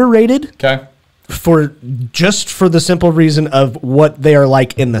go underrated. Okay. For the simple reason of what they are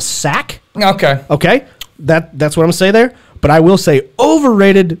like in the sack. Okay. Okay. That's what I'm gonna say there. But I will say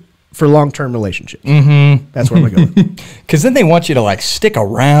overrated for long-term relationships. Mm-hmm. That's where I'm going to go with. Because then they want you to, like, stick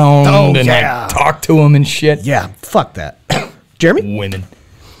around and like, talk to them and shit. Yeah, fuck that. Jeremy? Women.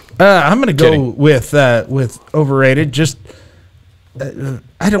 I'm going to go with overrated. Just,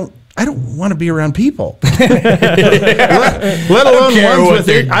 I don't want to be around people. let alone ones with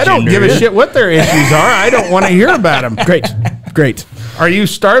their I don't give a shit what their issues are. I don't want to hear about them. Great. Are you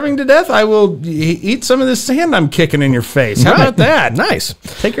starving to death? I will eat some of this sand I'm kicking in your face. How about that? Nice.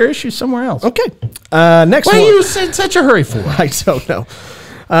 Take your issues somewhere else. Okay. Next one. What are you in such a hurry for? I don't know.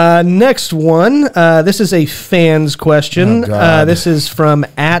 Next one. This is a fan's question. This is from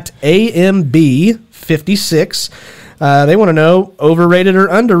 @AMB56. They want to know, overrated or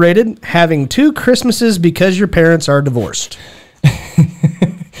underrated, having 2 Christmases because your parents are divorced.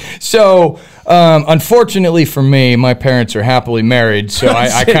 So, Unfortunately for me, my parents are happily married, so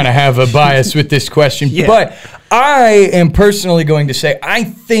I kind of have a bias with this question. Yeah. But I am personally going to say I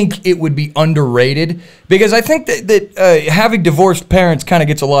think it would be underrated because I think that having divorced parents kind of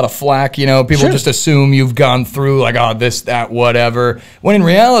gets a lot of flack. You know, people just assume you've gone through like, oh, this, that, whatever. When in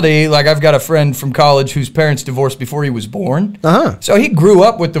reality, like I've got a friend from college whose parents divorced before he was born. So he grew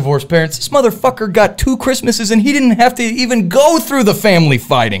up with divorced parents. This motherfucker got 2 Christmases and he didn't have to even go through the family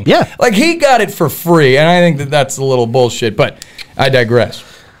fighting. Yeah. Like he got it for free. And I think that that's a little bullshit, but I digress.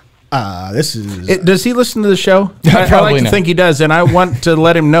 This is. Does he listen to the show? I like to think he does, and I want to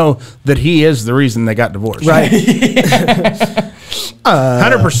let him know that he is the reason they got divorced. Right.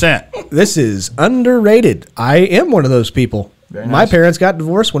 100%. This is underrated. I am one of those people. Very nice. My parents got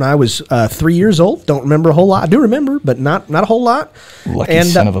divorced when I was 3 years old. Don't remember a whole lot. I do remember, but not a whole lot. Lucky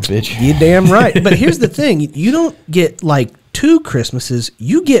son of a bitch. You damn right. But here's the thing: you don't get like 2 Christmases.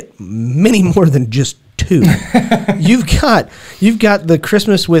 You get many more than just 2. You've got the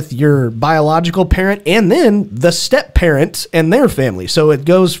Christmas with your biological parent and then the step parents and their family. So it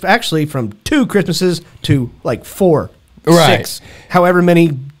goes actually from 2 Christmases to like 4, 6, however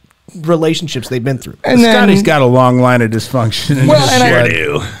many relationships they've been through. And Scotty's got a long line of dysfunction.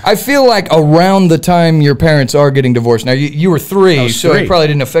 I feel like around the time your parents are getting divorced, now you were 3, so it probably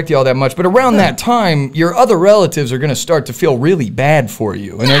didn't affect you all that much, but around that time, your other relatives are going to start to feel really bad for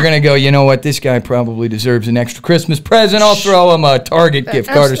you. And they're going to go, you know what, this guy probably deserves an extra Christmas present. I'll throw him a Target gift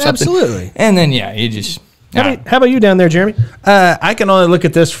card or something. Absolutely. And then, you just... How about you down there, Jeremy? I can only look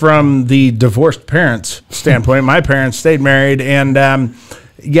at this from the divorced parents' standpoint. My parents stayed married, and...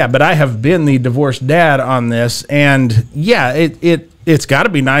 yeah, but I have been the divorced dad on this, and yeah, it's got to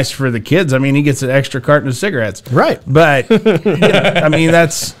be nice for the kids. I mean, he gets an extra carton of cigarettes, right? But I mean,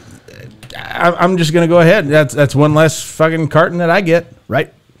 I'm just gonna go ahead. That's one less fucking carton that I get,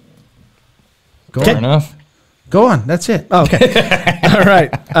 right? Fair enough. Go on. That's it. Oh, okay. All right.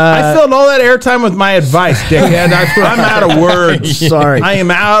 I filled all that airtime with my advice, dickhead. I'm out of words. Sorry. I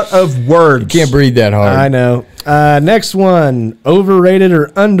am out of words. You can't breathe that hard. I know. Next one. Overrated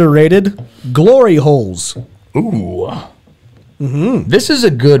or underrated? Glory holes. Ooh. Mm-hmm. This is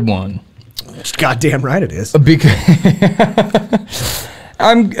a good one. Goddamn right it is. Because...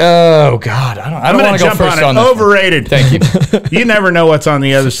 oh God, I don't want to go first on this. Overrated. Thank you. You never know what's on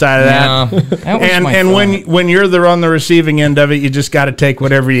the other side of that. No, and when you're on the receiving end of it, you just got to take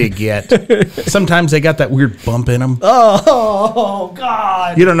whatever you get. Sometimes they got that weird bump in them. Oh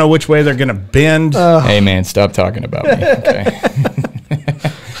God! You don't know which way they're gonna bend. Hey man, stop talking about me. Okay.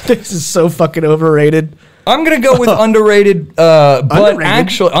 This is so fucking overrated. I'm gonna go with underrated, but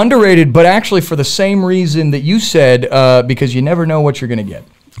actually for the same reason that you said, because you never know what you're gonna get.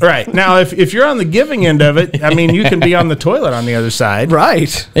 Right. Now, if you're on the giving end of it, I mean, you can be on the toilet on the other side.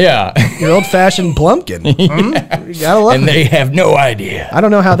 Right. Yeah. Your old-fashioned blumpkin. You gotta love and they have no idea. I don't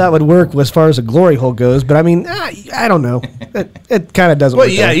know how that would work as far as a glory hole goes, but I mean, I don't know. It kind of doesn't work.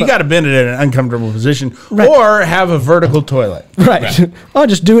 Well, yeah, you got to bend it in an uncomfortable position, right, or have a vertical toilet. Right. I'll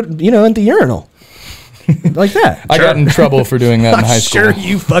just do it, at the urinal. Like that. I got in trouble for doing that in high school. Sure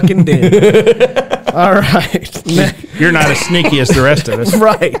you fucking did. All right. You're not as sneaky as the rest of us.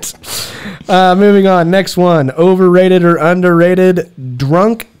 Right. Moving on. Next one. Overrated or underrated?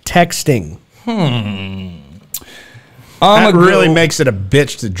 Drunk texting. That really makes it a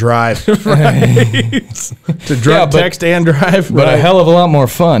bitch to drive. Right. To drunk text and drive. But a hell of a lot more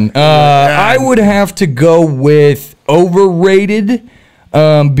fun. I would have to go with overrated.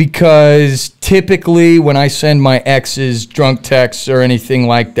 Because typically when I send my exes drunk texts or anything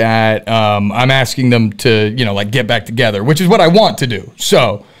like that, I'm asking them to, like get back together, which is what I want to do.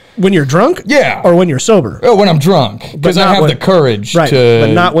 So when you're drunk? Yeah. Or when you're sober? Oh, when I'm drunk. Because I have the courage to...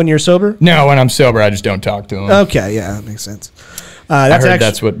 But not when you're sober? No, when I'm sober, I just don't talk to them. Okay, yeah, that makes sense.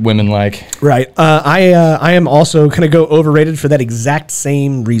 That's what women like. Right. I am also going to go overrated for that exact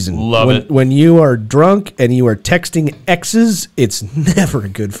same reason. Love it. When you are drunk and you are texting exes, it's never a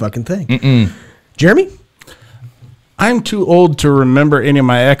good fucking thing. Jeremy? I'm too old to remember any of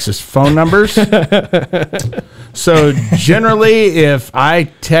my ex's phone numbers. So generally, if I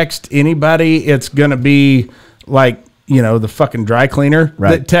text anybody, it's going to be like, the fucking dry cleaner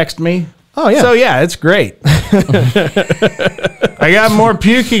that text me. Oh, yeah. So, yeah, it's great. I got more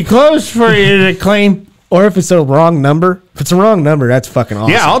pukey clothes for you to clean. Or if it's a wrong number. If it's a wrong number, that's fucking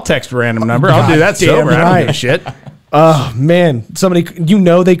awesome. Yeah, I'll text a random number. I'll do that sober. Right. I don't give a shit. Oh, man. Somebody,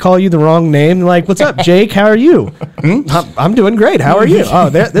 they call you the wrong name. They're like, what's up, Jake? How are you? I'm doing great. How are you? Oh,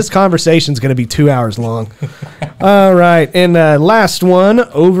 this conversation's going to be 2 hours long. All right. And last one,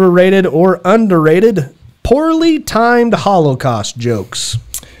 overrated or underrated, poorly timed Holocaust jokes.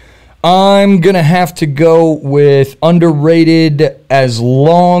 I'm going to have to go with underrated as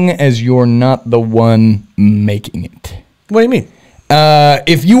long as you're not the one making it. What do you mean?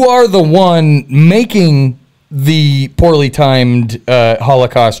 If you are the one making the poorly timed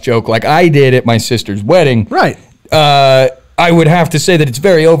Holocaust joke like I did at my sister's wedding, Right. I would have to say that it's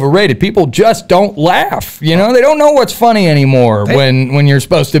very overrated. People just don't laugh. You know, they don't know what's funny anymore when you're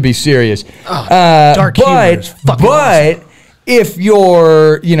supposed to be serious. Dark humor is fucking awesome. If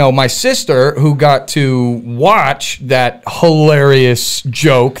you're, my sister who got to watch that hilarious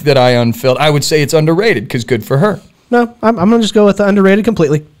joke that I unfilled, I would say it's underrated because good for her. No, I'm going to just go with the underrated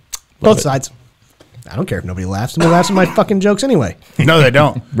completely. Both sides. I don't care if nobody laughs. Nobody laughs at my fucking jokes anyway. No, they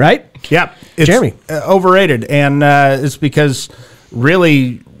don't. Right? Yep. It's Jeremy. Overrated. And it's because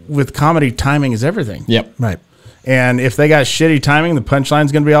really with comedy, timing is everything. Yep. Right. And if they got shitty timing, the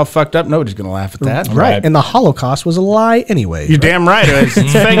punchline's going to be all fucked up. Nobody's going to laugh at that. Right. And the Holocaust was a lie anyway. You're damn right. It's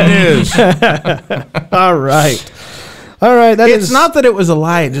fake news. All right. All right. It's not that it was a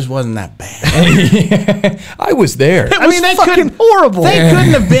lie. It just wasn't that bad. I was there. It was fucking horrible. They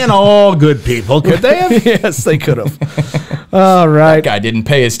couldn't have been all good people, could they have? Yes, they could have. All right. That guy didn't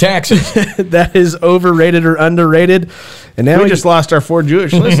pay his taxes. That is overrated or underrated. And now we just lost our 4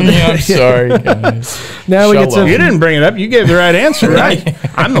 Jewish listeners. Yeah, I'm sorry, guys. Now we get Shalom. to. You didn't bring it up. You gave the right answer, right?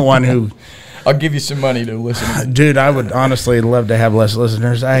 I'm the one who... I'll give you some money to listen. Dude, I would honestly love to have less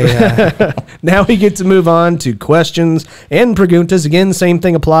listeners. Now we get to move on to questions and preguntas. Again, same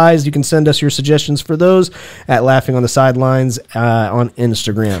thing applies. You can send us your suggestions for those at Laughing on the Sidelines on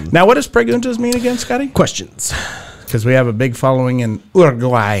Instagram. Now, what does preguntas mean again, Scotty? Questions. Because we have a big following in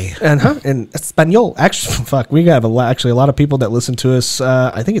Uruguay. In Espanol. Actually, fuck, we have a lot of people that listen to us.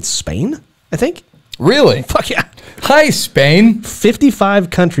 I think it's Spain, I think. Really? Fuck yeah. Hi, Spain.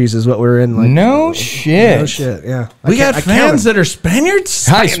 55 countries is what we're in. Like, no shit. No shit, yeah. We got fans that are Spaniards?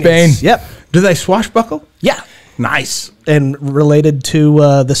 Hi, Spain. Yep. Do they swashbuckle? Yeah. Nice. And related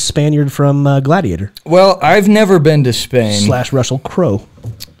to the Spaniard from Gladiator. Well, I've never been to Spain. / Russell Crowe.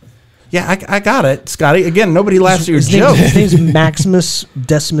 Yeah, I got it, Scotty. Again, nobody laughs at your joke. His name's Maximus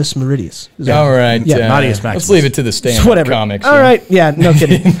Decimus Meridius. All right. Yeah, Maximus. Let's leave it to the stand-up Whatever. comics. All right. Yeah, no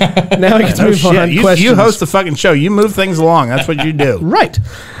kidding. Now we get to move on. You host the fucking show. You move things along. That's what you do. Right.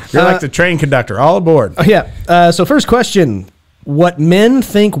 You're like the train conductor. All aboard. Yeah. So first question. What men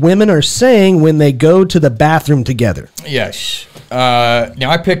think women are saying when they go to the bathroom together? Yes.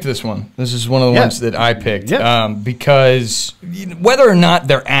 Now, I picked this one. This is one of the ones that I picked because whether or not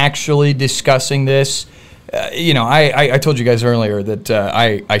they're actually discussing this, I told you guys earlier that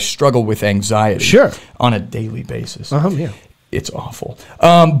I struggle with anxiety on a daily basis. Yeah. It's awful.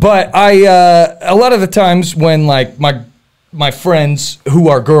 But a lot of the times when like my friends who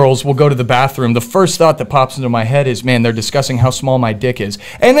are girls will go to the bathroom, the first thought that pops into my head is, man, they're discussing how small my dick is.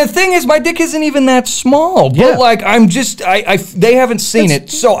 And the thing is, my dick isn't even that small. But like, I'm just, they haven't seen it.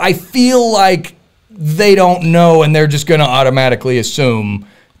 So I feel like they don't know and they're just going to automatically assume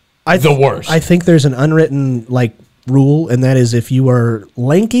the worst. I think there's an unwritten rule, and that is if you are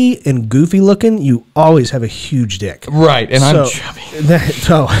lanky and goofy looking, you always have a huge dick. Right, and I'm chubby.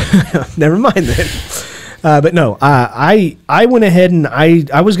 Never mind that. But no, I went ahead and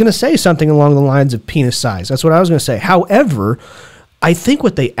I was going to say something along the lines of penis size. That's what I was going to say. However, I think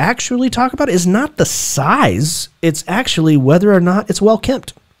what they actually talk about is not the size. It's actually whether or not it's well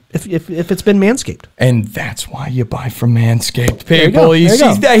kept. If it's been manscaped. And that's why you buy from Manscaped, There people. you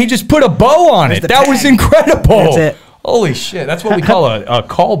go. He just put a bow on it. That was incredible. That's it. Holy shit. That's what we call a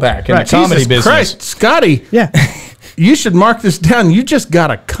callback in the comedy business. Christ, Scotty. Yeah. You should mark this down. You just got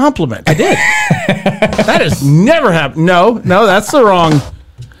a compliment. I did. That has never happened. No, that's the wrong.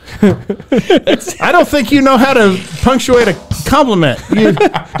 I don't think you know how to punctuate a compliment. You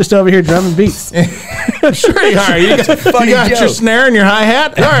Just over here drumming beats. sure you are. You got your snare and your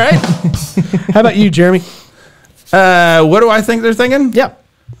hi-hat. All right. How about you, Jeremy? What do I think they're thinking? Yeah.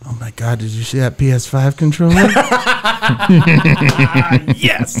 Oh my God, did you see that PS5 controller?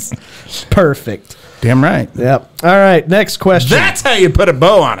 Yes. Perfect. Damn right. Yep. All right. Next question. That's how you put a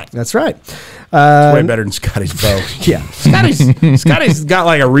bow on it. That's right. It's way better than Scotty's bow. Yeah. Scotty's got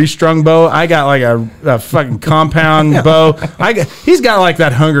like a restrung bow. I got like a fucking compound bow. He's got like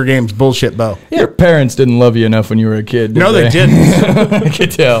that Hunger Games bullshit bow. Your parents didn't love you enough when you were a kid, No, they didn't. I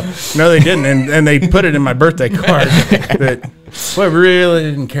could tell. No, they didn't. And they put it in my birthday card. That boy, really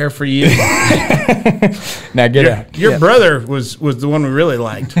didn't care for you. Now get out. Your brother was the one we really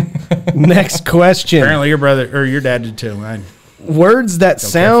liked. Next question. Apparently your brother or your dad did too. Words that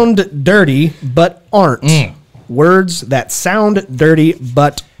sound dirty but aren't. words that sound dirty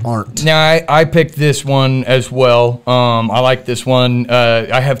but aren't. Now, I picked this one as well. I like this one.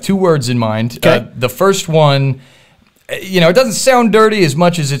 I have 2 words in mind. Okay. The first one, it doesn't sound dirty as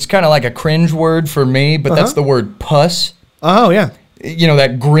much as it's kind of like a cringe word for me, but that's the word pus. Oh, yeah.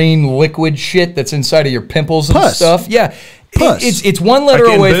 That green liquid shit that's inside of your pimples and stuff. Yeah. Puss. It's one letter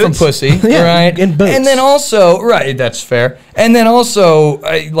Like in away from boots? pussy, Yeah, right? in boots. And then also, right, that's fair. And then also,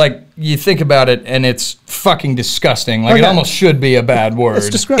 you think about it, and it's fucking disgusting. Like, it almost should be a bad word. It's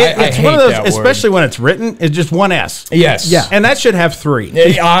disgusting. I It's hate one of those, that word. especially when it's written, it's just one S. Yes. Yeah. And that should have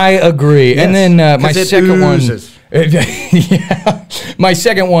 3. I agree. And then my 'Cause it second oozes. one, yeah, my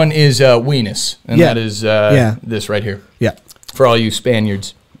second one is weenus, and Yeah. that is this right here Yeah. for all you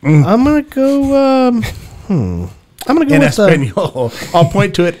Spaniards. I'm going to go, I'm going to go In with, Espanol. I'll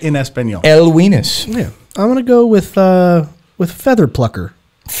point to it in Espanol. El weenus, yeah, I'm going to go with feather plucker.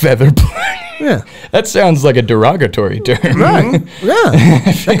 feather. Yeah. That sounds like a derogatory term. Right. Yeah.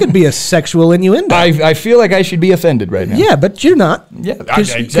 That could be a sexual innuendo. I feel like I should be offended right now. Yeah, but you're not. Yeah,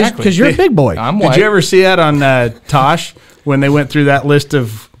 Because you're a big boy. I'm Did white. you ever see that on Tosh when they went through that list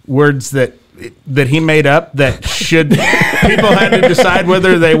of words that he made up that should people had to decide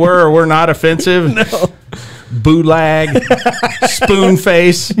whether they were or were not offensive? No. Boolag, spoon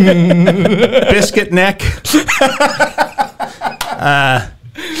face, biscuit neck.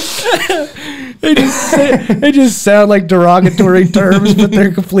 They just sound like derogatory terms, but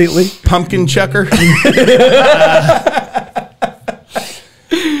they're completely. Pumpkin chucker.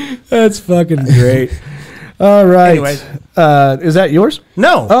 That's fucking great. All right. Anyways. Is that yours?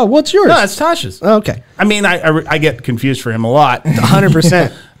 No. Oh, what's yours? No, it's Tosh's. Okay. I mean, I get confused for him a lot.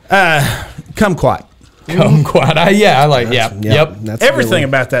 100%. Kumquat. Kumquat. I like. Yeah. Yep. That's a good Everything one.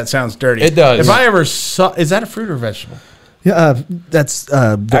 about that sounds dirty. It does. If I ever saw, is that a fruit or vegetable? Yeah, that's.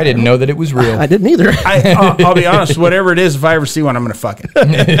 I didn't know that it was real. I didn't either. I'll be honest. Whatever it is, if I ever see one, I'm going to fuck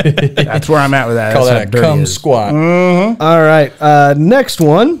it. That's where I'm at with that. Call That's that how a dirty it cum is. squat. All right. Next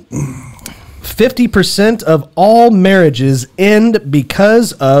one. 50% of all marriages end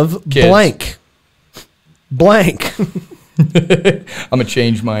because of Kids. blank. Blank. I'm gonna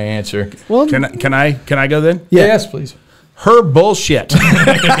change my answer. Well, Can I go then? yeah. Yes, please. Her bullshit.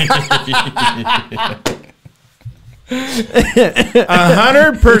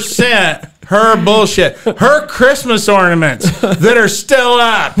 100% her bullshit. Her Christmas ornaments that are still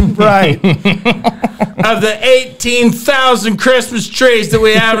up. Right. Of the 18,000 Christmas trees that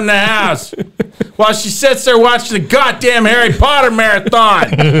we have in the house. While she sits there watching the goddamn Harry Potter marathon.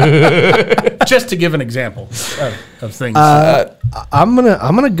 Just to give an example of things. I'm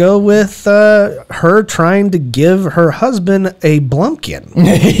gonna go with her trying to give her husband a blumpkin.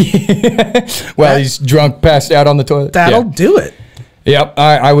 Well, he's drunk, passed out on the toilet. That'll do it. Yep,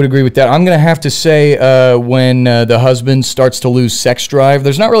 I would agree with that. I'm going to have to say when the husband starts to lose sex drive,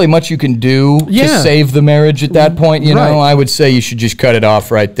 there's not really much you can do to save the marriage at that point. You know, I would say you should just cut it off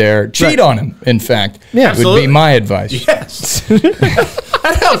right there. Cheat on him, in fact. Yeah. Would be my advice. Yes.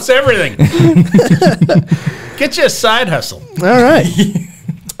 That helps everything. Get you a side hustle. All right.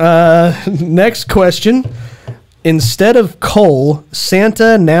 Next question. Instead of coal,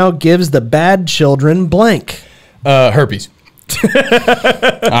 Santa now gives the bad children blank. Herpes.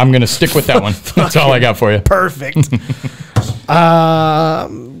 I'm going to stick with that one. That's all I got for you. Perfect.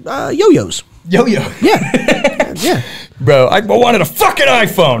 Yo-yos. Yo-yo. Yeah. Yeah. Bro, I wanted a fucking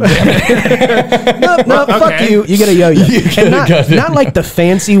iPhone. Damn it. No, fuck you. You get a yo-yo. And not like the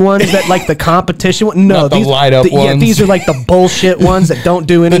fancy ones that like the competition one. No, Not the these light-up Yeah, ones. these are like the bullshit ones that don't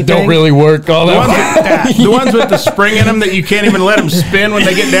do anything. Don't really work all The that ones, well. with, the ones with the spring in them that you can't even let them spin when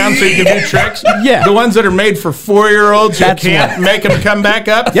they get down so you can do tricks. Yeah. The ones that are made for 4-year-olds who That's can't right. make them come back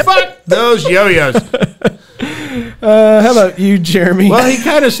up. Fuck those yo-yos. How about you, Jeremy? Well, he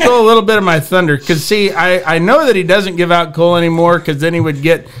kind of stole a little bit of my thunder. Because, see, I know that he doesn't give out coal anymore because then he would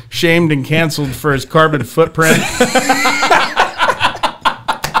get shamed and canceled for his carbon footprint.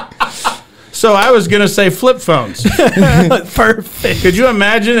 So I was going to say flip phones. Perfect. Could you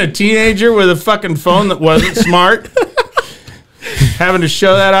imagine a teenager with a fucking phone that wasn't smart? Having to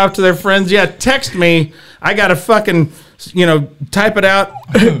show that off to their friends? Yeah, text me. I got to fucking, type it out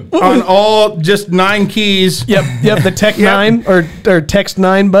on all just 9 keys. Yep. The Tech 9 or Text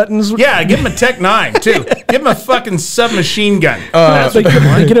 9 buttons. Yeah, give him a Tech 9, too. Give him a fucking submachine gun.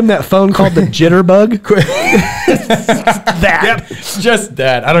 Get him that phone called the Jitterbug. Yep. Just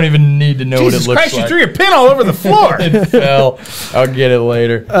that. I don't even need to know Jesus what it looks Christ, like. you threw your pin all over the floor. It fell. I'll get it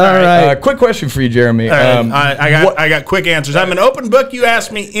later. All right. Quick question for you, Jeremy. I got quick answers. I'm an open book. You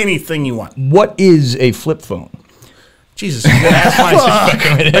ask me anything you want. What is a flip phone? Jesus, are you going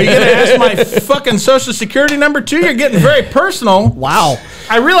to ask my fucking social security number too? You're getting very personal. Wow.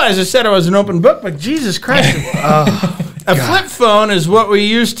 I realize I said I was an open book, but Jesus Christ. A flip phone is what we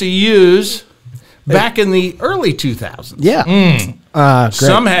used to use back in the early 2000s. Yeah.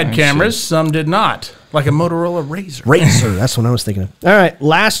 Some had cameras, some did not. Like a Motorola Razr. Razor, that's what I was thinking of. All right,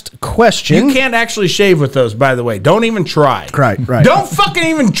 last question. You can't actually shave with those, by the way. Don't even try. Right. Don't fucking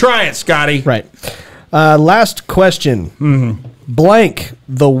even try it, Scotty. Right. Last question. Blank,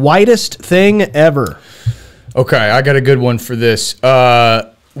 the whitest thing ever. Okay, I got a good one for this.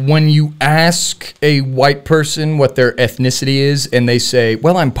 When you ask a white person what their ethnicity is and they say,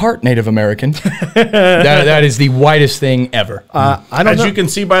 well, I'm part Native American, that is the whitest thing ever. I don't know. As you can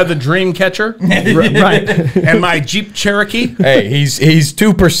see by the dream catcher. Right. And my Jeep Cherokee. Hey, he's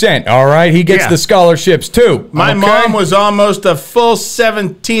 2%, all right? He gets the scholarships, too. My mom was almost a full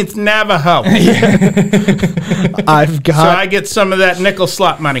 17th Navajo. So I get some of that nickel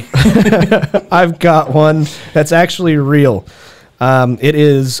slot money. I've got one that's actually real. It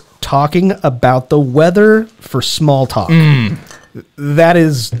is talking about the weather for small talk. That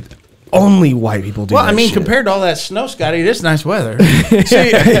is only white people do. Well, that I mean, shit. compared to all that snow, Scotty, it is nice weather.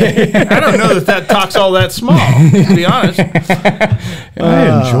 See, I don't know that talks all that small, to be honest.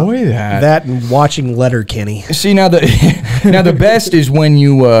 I enjoy that. That and watching Letterkenny. See, now the best is when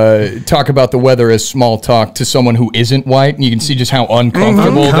you talk about the weather as small talk to someone who isn't white, and you can see just how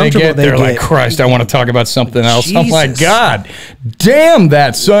uncomfortable they get. They're like, Christ, I want to talk about something else. Jesus. Oh, my God. Damn,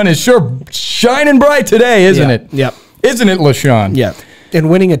 that sun is sure shining bright today, isn't it? Yep. Isn't it, LaShawn? Yep. And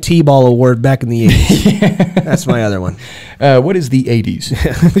winning a T-ball award back in the 80s. That's my other one. What is the 80s?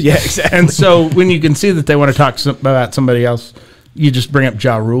 Yeah, exactly. And so when you can see that they want to talk about somebody else, you just bring up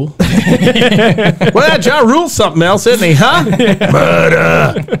Ja Rule. Well, that Ja Rule's something else, isn't he, huh? But,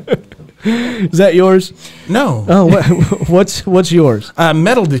 is that yours? no. Oh, what's yours?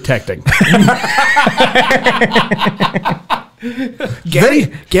 Metal detecting.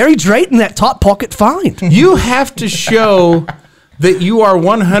 Gary Drayton, that top pocket find. You have to show that you are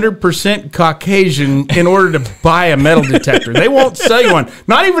 100% Caucasian in order to buy a metal detector. They won't sell you one.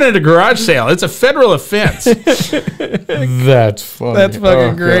 Not even at a garage sale. It's a federal offense. That's funny. That's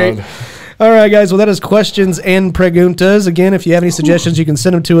fucking great. God. All right, guys. Well, that is questions and preguntas. Again, if you have any suggestions, you can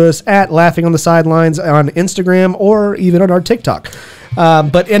send them to us at Laughing on the Sidelines on Instagram or even on our TikTok.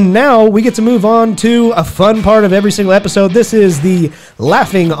 And now we get to move on to a fun part of every single episode. This is the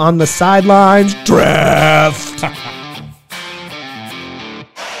Laughing on the Sidelines draft.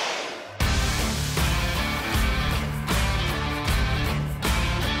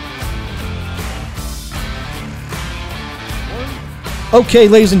 Okay,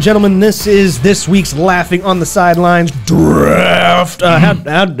 ladies and gentlemen, this is this week's Laughing on the Sidelines draft.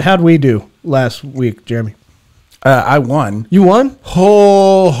 How'd we do last week, Jeremy? I won. You won?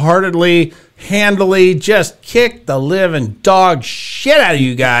 Wholeheartedly, handily, just kicked the living dog shit out of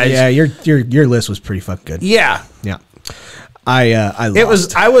you guys. Yeah, your list was pretty fucking good. Yeah. Yeah. I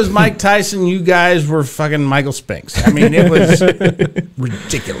lost. I was Mike Tyson, you guys were fucking Michael Spinks. I mean, it was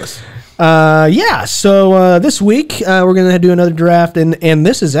ridiculous. So this week we're gonna do another draft, and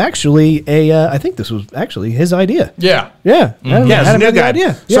this is actually I think this was actually his idea. Yeah. Yeah. Yeah, it's a new guy.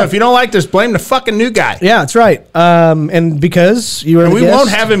 Idea. So Yeah. if you don't like this, blame the fucking new guy. Yeah, that's right. And because you were And the we guest, won't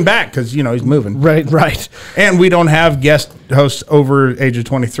have him back because, you know, he's moving. right. And we don't have guest hosts over age of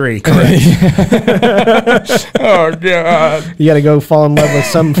 23. Oh, God. You got to go fall in love with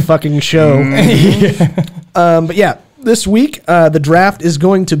some fucking show. But yeah, this week the draft is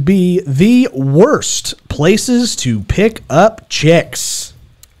going to be the worst places to pick up chicks.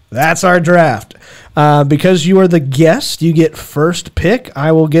 That's our draft. Because you are the guest, you get first pick.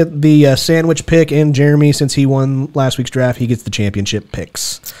 I will get the sandwich pick, and Jeremy, since he won last week's draft, he gets the championship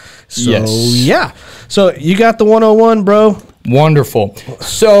picks. So, yeah. So, you got the 101, bro. Wonderful.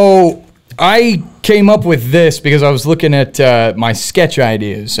 So, I came up with this because I was looking at my sketch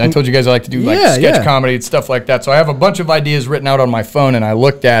ideas. I told you guys I like to do sketch comedy and stuff like that. So I have a bunch of ideas written out on my phone, and I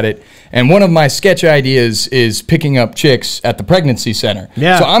looked at it. And one of my sketch ideas is picking up chicks at the pregnancy center.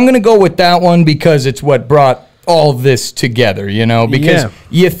 Yeah. So I'm going to go with that one because it's what brought all this together, you know, because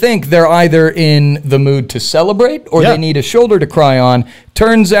you think they're either in the mood to celebrate or they need a shoulder to cry on.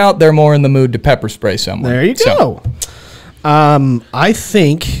 Turns out they're more in the mood to pepper spray someone. There you go. I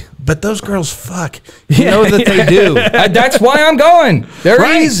think... But those girls fuck. You know that they do. That's why I'm going.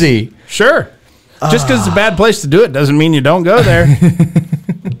 They're easy. Sure. Just because it's a bad place to do it doesn't mean you don't go there.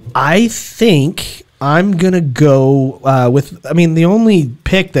 I think I'm going to go with, I mean, the only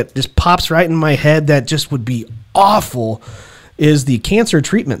pick that just pops right in my head that just would be awful is the Cancer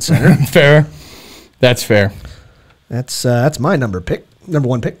Treatment Center. Fair. That's fair. That's my number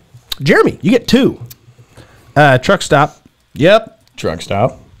one pick. Jeremy, you get 2. Truck stop. Yep. Truck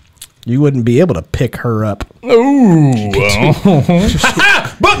stop. You wouldn't be able to pick her up. Ooh.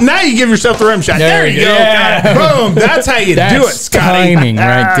 But now you give yourself the rim shot. There you go. Yeah. Boom. That's how you do it, Scotty. Timing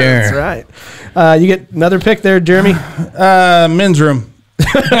right there. That's right. You get another pick there, Jeremy. Men's room.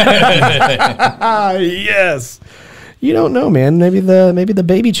 Yes. You don't know, man. Maybe the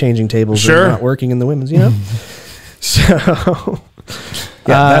baby changing tables are not working in the women's, you know? So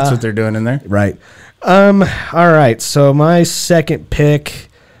that's what they're doing in there. right. All right. So my second pick,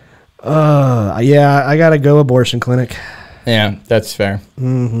 I gotta go abortion clinic. Yeah, that's fair.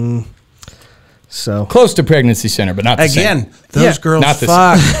 So Close to pregnancy center, but not the same. Those girls not the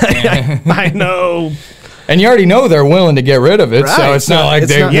fuck. I know. And you already know they're willing to get rid of it, so Right. it's not like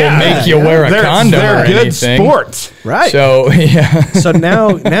It's they not- will make you wear a condom They're or good anything. sports. Right. So, yeah. So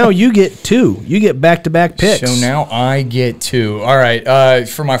now you get 2. You get back-to-back picks. So now I get 2. All right.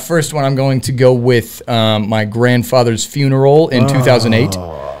 For my first one, I'm going to go with my grandfather's funeral in 2008.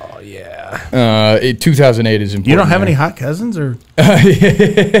 Oh, yeah. 2008 is important. You don't have any hot cousins, or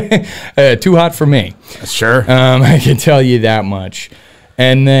Too hot for me. sure? I can tell you that much.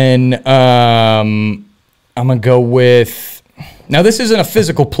 And then I'm going to go with... Now, this isn't a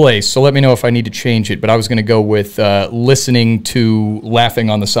physical place, so let me know if I need to change it, but I was going to go with listening to Laughing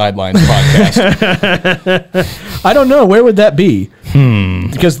on the Sidelines podcast. I don't know. Where would that be?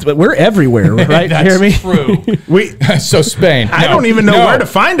 Because we're everywhere, right, That's Jeremy? true. So Spain. I don't even know where to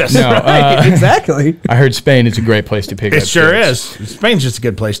find us. No, Right, exactly. I heard Spain is a great place to pick up It sure kids. is. Spain's just a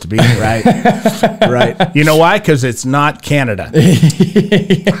good place to be. Right. Right. You know why? Because it's not Canada.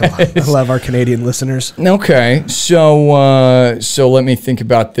 I love our Canadian listeners. Okay, so let me think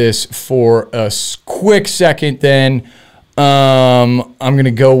about this for a quick second. Then I'm going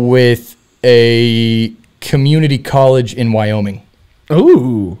to go with a community college in Wyoming.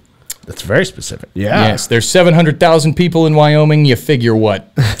 Ooh. That's very specific. Yeah. Yes, there's 700,000 people in Wyoming. You figure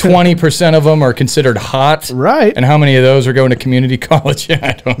what? 20% of them are considered hot. Right. And how many of those are going to community college?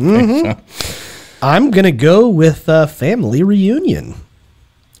 I don't think so. I'm going to go with family reunion.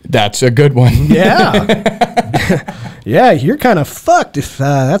 That's a good one. Yeah. Yeah, you're kind of fucked if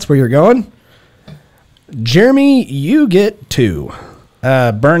that's where you're going. Jeremy, you get 2.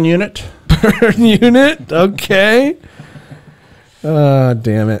 Burn unit. Burn unit. Okay.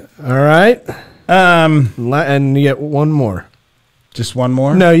 Damn it. All right. And you get 1 more. Just one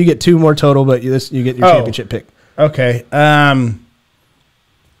more? No, you get 2 more total, but you get your championship pick. Okay. God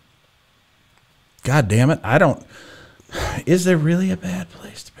damn it. I don't. Is there really a bad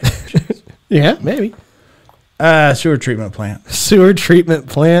place to pick? Yeah, maybe. Sewer treatment plant. Sewer treatment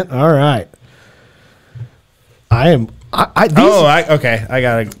plant. All right. Okay. I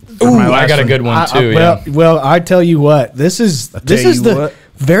got I got a good one too. Well, I tell you what, this is the what.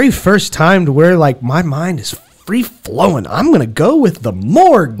 very first time to where like my mind is free flowing. I'm gonna go with the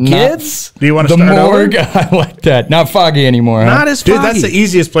morgue, kids. Do you want to The start morgue. over? I like that. Not foggy anymore. Not as Dude, foggy. that's the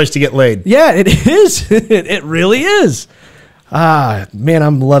easiest place to get laid. Yeah, it is. It really is. Man,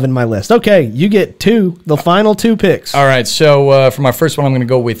 I'm loving my list. Okay, you get 2, the final 2 picks. All right, so for my first one, I'm going to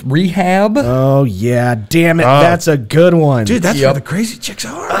go with rehab. Oh yeah, damn it, that's a good one. Dude, that's where the crazy chicks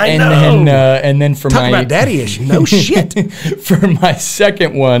are. I and know. Then for Talk my about daddy issues. No shit. for my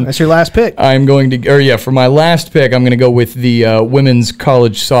second one, That's your last pick. I'm going to, for my last pick, I'm going to go with the women's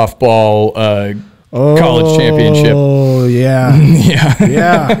college softball college championship. Oh yeah, Yeah.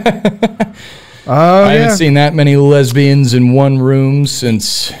 yeah. Oh I yeah. haven't seen that many lesbians in one room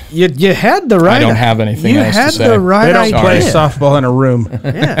since You had the right. I don't have anything else to You had say. the right They don't idea. play softball in a room.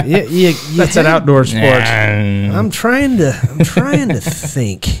 Yeah, you That's an had- outdoor sport. I'm trying to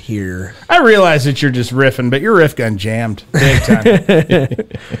think here. I realize that you're just riffing, but your riff gun jammed big time.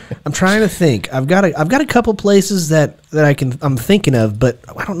 I'm trying to think. I've got a couple places that I'm thinking of, but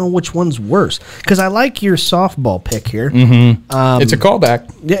I don't know which one's worse because I like your softball pick here. Mm-hmm. It's a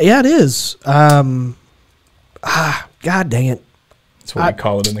callback. Yeah, it is. God dang it. That's what we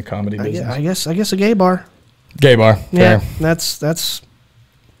call it in the comedy business. I guess a gay bar. Gay bar. Yeah, Fair. that's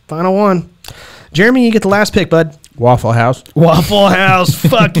final one. Jeremy, you get the last pick, bud. Waffle House. Waffle House.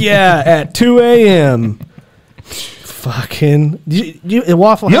 Fuck yeah, at 2 a.m. Fucking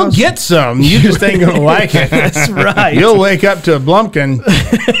Waffle You'll House. get some. You just ain't going to like it. That's right. You'll wake up to a blumpkin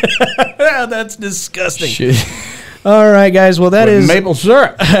That's disgusting. Shit. All right, guys. Well, that with is maple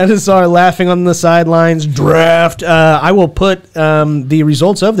syrup. that is our Laughing on the Sidelines draft. I will put the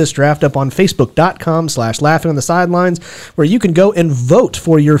results of this draft up on Facebook.com/Laughing on the Sidelines, where you can go and vote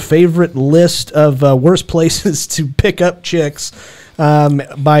for your favorite list of worst places to pick up chicks.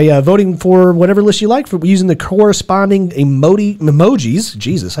 by voting for whatever list you like for using the corresponding emojis.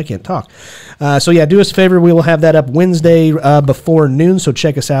 Jesus, I can't talk. So yeah, do us a favor. We will have that up Wednesday before noon, so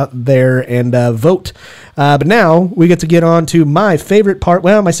check us out there and vote. But now we get to get on to my favorite part,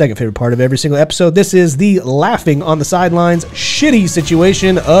 well, my second favorite part of every single episode. This is the Laughing on the Sidelines shitty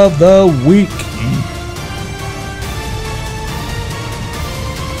situation of the week.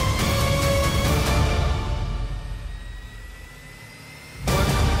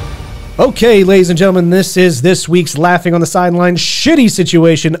 Okay, ladies and gentlemen, this is this week's Laughing on the Sidelines shitty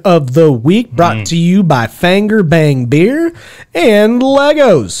situation of the week, brought to you by Fanger Bang Beer and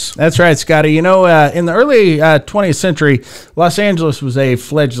Legos. That's right, Scotty. You know, in the early 20th century, Los Angeles was a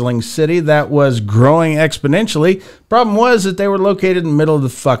fledgling city that was growing exponentially. Problem was that they were located in the middle of the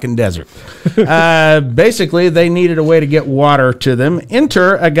fucking desert. Basically, they needed a way to get water to them.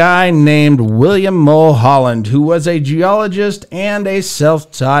 Enter a guy named William Mulholland, who was a geologist and a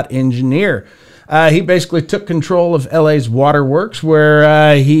self-taught engineer. He basically took control of LA's waterworks,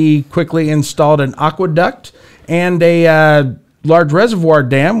 where he quickly installed an aqueduct and a large reservoir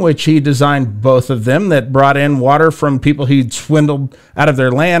dam, which he designed both of them, that brought in water from people he'd swindled out of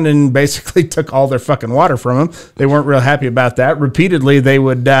their land and basically took all their fucking water from them. They weren't real happy about that. Repeatedly, they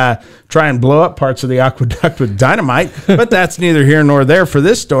would try and blow up parts of the aqueduct with dynamite, but that's neither here nor there for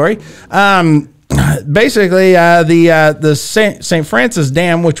this story. Basically, the St. Francis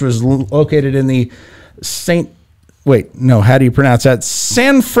Dam, which was located in the San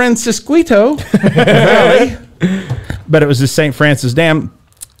Francisquito Valley, but it was the St. Francis Dam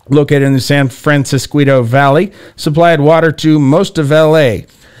located in the San Francisquito Valley, supplied water to most of LA.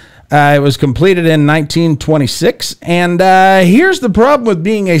 It was completed in 1926, and here's the problem with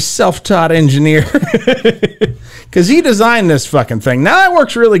being a self-taught engineer, because he designed this fucking thing. Now, that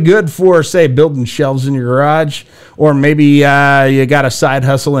works really good for, say, building shelves in your garage, or maybe you got a side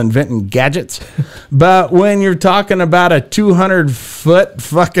hustle inventing gadgets. But when you're talking about a 200-foot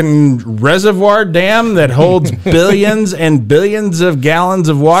fucking reservoir dam that holds billions and billions of gallons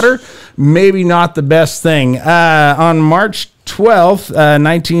of water, maybe not the best thing. On March 12th,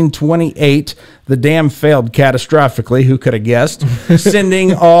 1928, the dam failed catastrophically. Who could have guessed?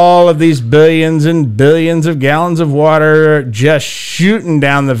 Sending all of these billions and billions of gallons of water just shooting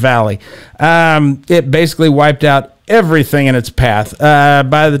down the valley. It basically wiped out everything in its path.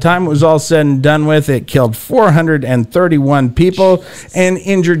 By the time it was all said and done with, it killed 431 people and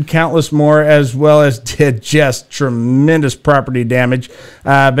injured countless more, as well as did just tremendous property damage.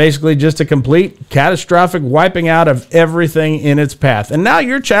 Basically just a complete catastrophic wiping out of everything in its path. And now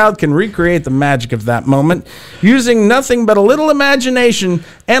your child can recreate the magic of that moment using nothing but a little imagination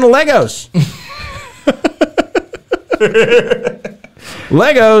and Legos.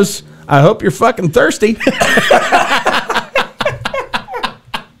 Legos. I hope you're fucking thirsty.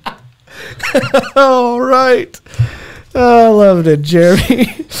 All right. I loved it,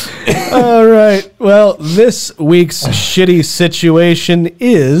 Jeremy. All right. Well, this week's shitty situation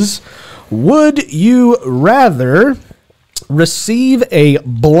is, would you rather receive a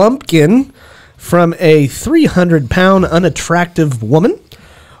blumpkin from a 300-pound unattractive woman,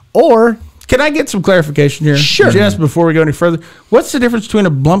 or... Can I get some clarification here? Sure. Just before we go any further, what's the difference between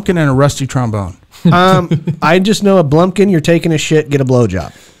a blumpkin and a rusty trombone? I just know a blumpkin, you're taking a shit, get a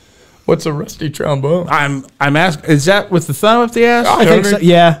blowjob. What's a rusty trombone? I'm asking, is that with the thumb up the ass? I think so.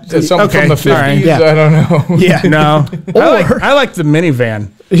 Yeah. Is it something from the 50s? Right. Yeah. I don't know. Yeah. No. I like the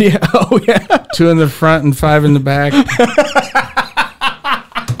minivan. Yeah. Oh, yeah. 2 in the front and 5 in the back.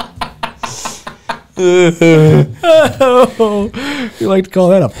 You like to call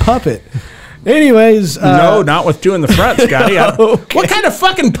that a puppet. Anyways. No, not with 2 in the front, Scotty. Okay. What kind of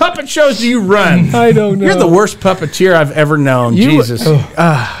fucking puppet shows do you run? I don't know. You're the worst puppeteer I've ever known. Jesus.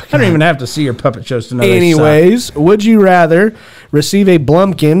 I don't even have to see your puppet shows to know. Anyways, would you rather receive a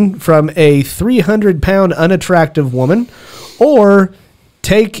blumpkin from a 300-pound unattractive woman, or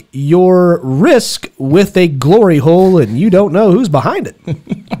take your risk with a glory hole and you don't know who's behind it?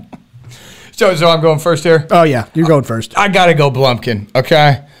 So I'm going first here? Oh, yeah. You're going first. I got to go Blumpkin,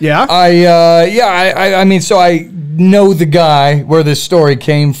 okay? Yeah? I mean, so I know the guy where this story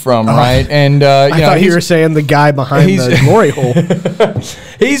came from, right? And I thought you were saying the guy behind the glory hole.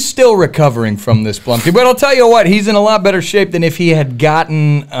 He's still recovering from this Blumpkin. But I'll tell you what, he's in a lot better shape than if he had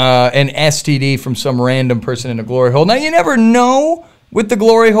gotten an STD from some random person in a glory hole. Now, you never know. With the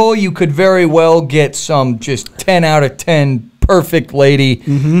glory hole, you could very well get some just 10 out of 10 perfect lady.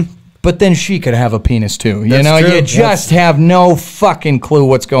 Mm-hmm. But then she could have a penis too. You know, you just have no fucking clue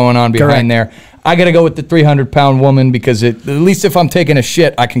what's going on behind there. I got to go with the 300-pound woman because at least if I'm taking a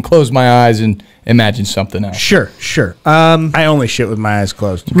shit, I can close my eyes and imagine something else. Sure. I only shit with my eyes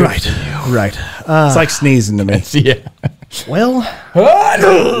closed. Right. It's like sneezing to me. Yeah. Well,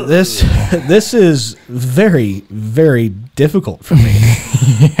 this is very, very difficult for me.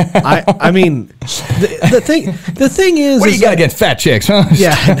 I mean, the thing is, What do you got against fat chicks, huh?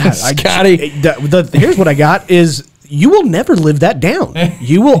 Yeah, Scotty. Here's what I got is you will never live that down.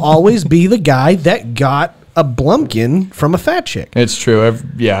 You will always be the guy that got a blumpkin from a fat chick. It's true.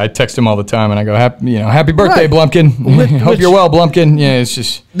 I text him all the time, and I go, happy birthday, Blumpkin. Hope you're well, Blumpkin. Yeah, it's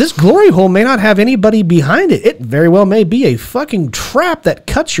just... This glory hole may not have anybody behind it. It very well may be a fucking trap that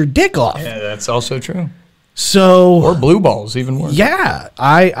cuts your dick off. Yeah, that's also true. So... Or blue balls, even worse. Yeah,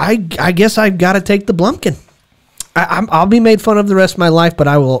 I guess I've got to take the Blumpkin. I'll be made fun of the rest of my life, but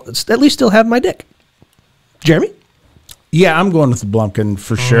I will at least still have my dick. Jeremy? Yeah, I'm going with the Blumpkin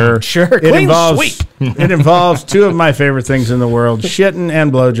for sure. Sure. It involves two of my favorite things in the world, shitting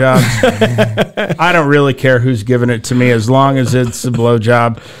and blowjobs. I don't really care who's giving it to me as long as it's a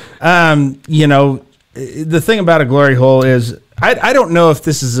blowjob. The thing about a glory hole is I don't know if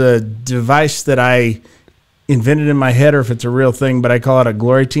this is a device that I invented in my head or if it's a real thing, but I call it a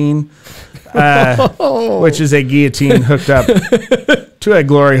glory-tine, which is a guillotine hooked up to a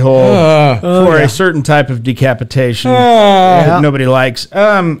glory hole for a certain type of decapitation that nobody likes.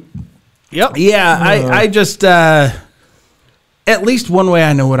 Yep. Yeah, I just, at least one way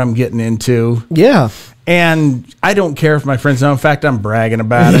I know what I'm getting into. Yeah. And I don't care if my friends know. In fact, I'm bragging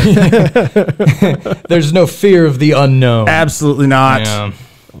about it. There's no fear of the unknown. Absolutely not. Yeah.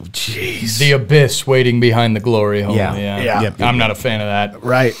 Jeez. The abyss waiting behind the glory hole. Yeah. Yep. I'm not a fan of that.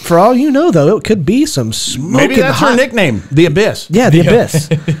 Right. For all you know, though, it could be some smoking Maybe that's her nickname, the Abyss. Yeah, the Abyss.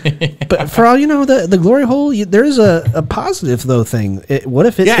 But for all you know, the glory hole, there's a positive, though, thing. What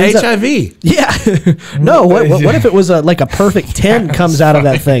if it is HIV. Yeah. No, what if it was like a perfect 10 comes out of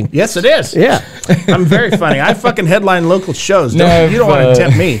that thing? Yes, it is. Yeah. I'm very funny. I fucking headline local shows. You don't want to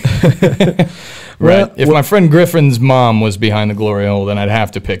tempt me. Right. If my friend Griffin's mom was behind the glory hole, then I'd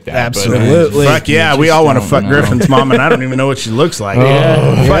have to pick that. Absolutely. Fuck yeah, we all want to fuck Griffin's mom, and I don't even know what she looks like.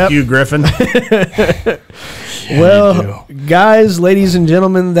 Fuck you, Griffin. Well, guys, ladies and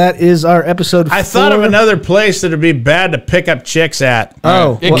gentlemen, that is our episode 4. I thought of another place that would be bad to pick up chicks at.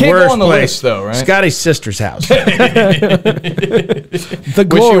 Oh, it can't go on the list, though, right? Scotty's sister's house. The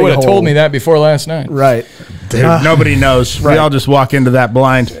glory Wish you would have hole. told me that before last night. Right. Dude, nobody knows. Right. We all just walk into that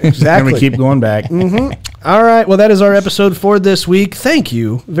blind. Exactly. And we keep going back. All right. Well, that is our episode for this week. Thank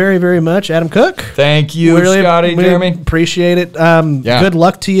you very, very much, Adam Cook. Thank you, Scotty, Jeremy. Appreciate it. Good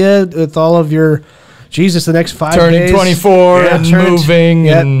luck to you with all of your... Jesus, the next 5 days. Turning 24 and moving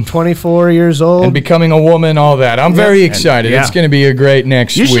and 24 years old. And becoming a woman, all that. I'm very excited. It's going to be a great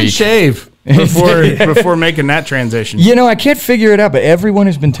next week. You should shave before making that transition. You know, I can't figure it out, but everyone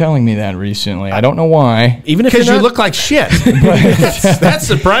has been telling me that recently. I don't know why. Even if because you look like shit. That's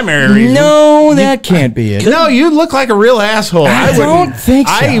the primary reason. No, that can't be it. No, you look like a real asshole. I don't think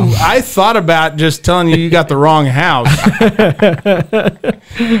so. I thought about just telling you got the wrong house.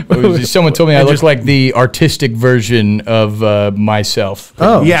 Someone told me I look like the artistic version of myself.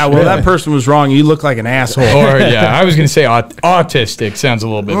 Oh, yeah. Well, that person was wrong. You look like an asshole. Or I was going to say autistic. Sounds a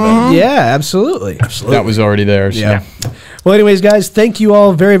little bit better. Yeah, absolutely. That was already there. So. Yeah. Well, anyways, guys, thank you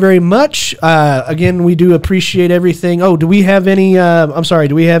all very, very much. Again, we do appreciate everything. Oh, do we have any? I'm sorry.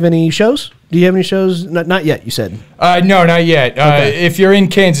 Do we have any shows? Do you have any shows? Not yet. You said. No, not yet. Okay. If you're in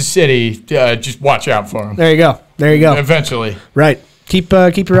Kansas City, just watch out for them. There you go. There you go. Eventually. Right. Keep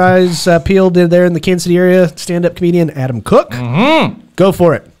your eyes peeled there in the Kansas City area. Stand-up comedian Adam Cook. Mm-hmm. Go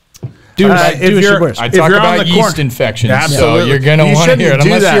for it. I talk about yeast infections, so you're going to want to hear it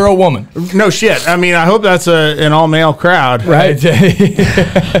unless you're a woman. No shit. I mean, I hope that's an all-male crowd. Right.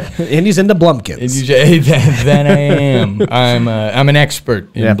 And he's into Blumpkins. Then I am. I'm an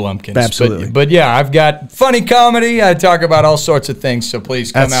expert in Blumpkins. Absolutely. But yeah, I've got funny comedy. I talk about all sorts of things, so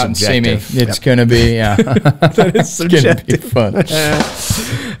please come out and see me. It's going to be, it's going to be fun.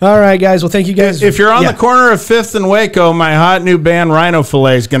 All right, guys. Well, thank you guys. If you're on the corner of 5th and Waco, my hot new band Rhino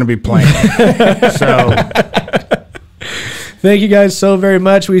Filet is going to be playing. So thank you guys so very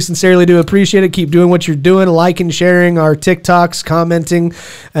much. We sincerely do appreciate it. Keep doing what you're doing, liking, sharing our TikToks, commenting,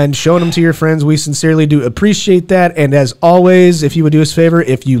 and showing them to your friends. We sincerely do appreciate that. And as always, if you would do us a favor,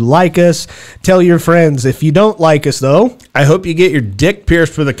 if you like us, tell your friends. If you don't like us, though, I hope you get your dick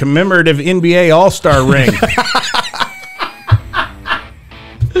pierced with a commemorative NBA All-Star ring.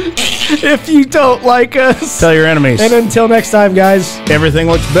 If you don't like us, tell your enemies. And until next time, guys, everything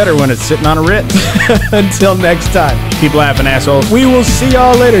looks better when it's sitting on a Ritz. Until next time, keep laughing, assholes. We will see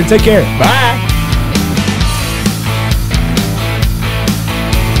y'all later. Take care. Bye.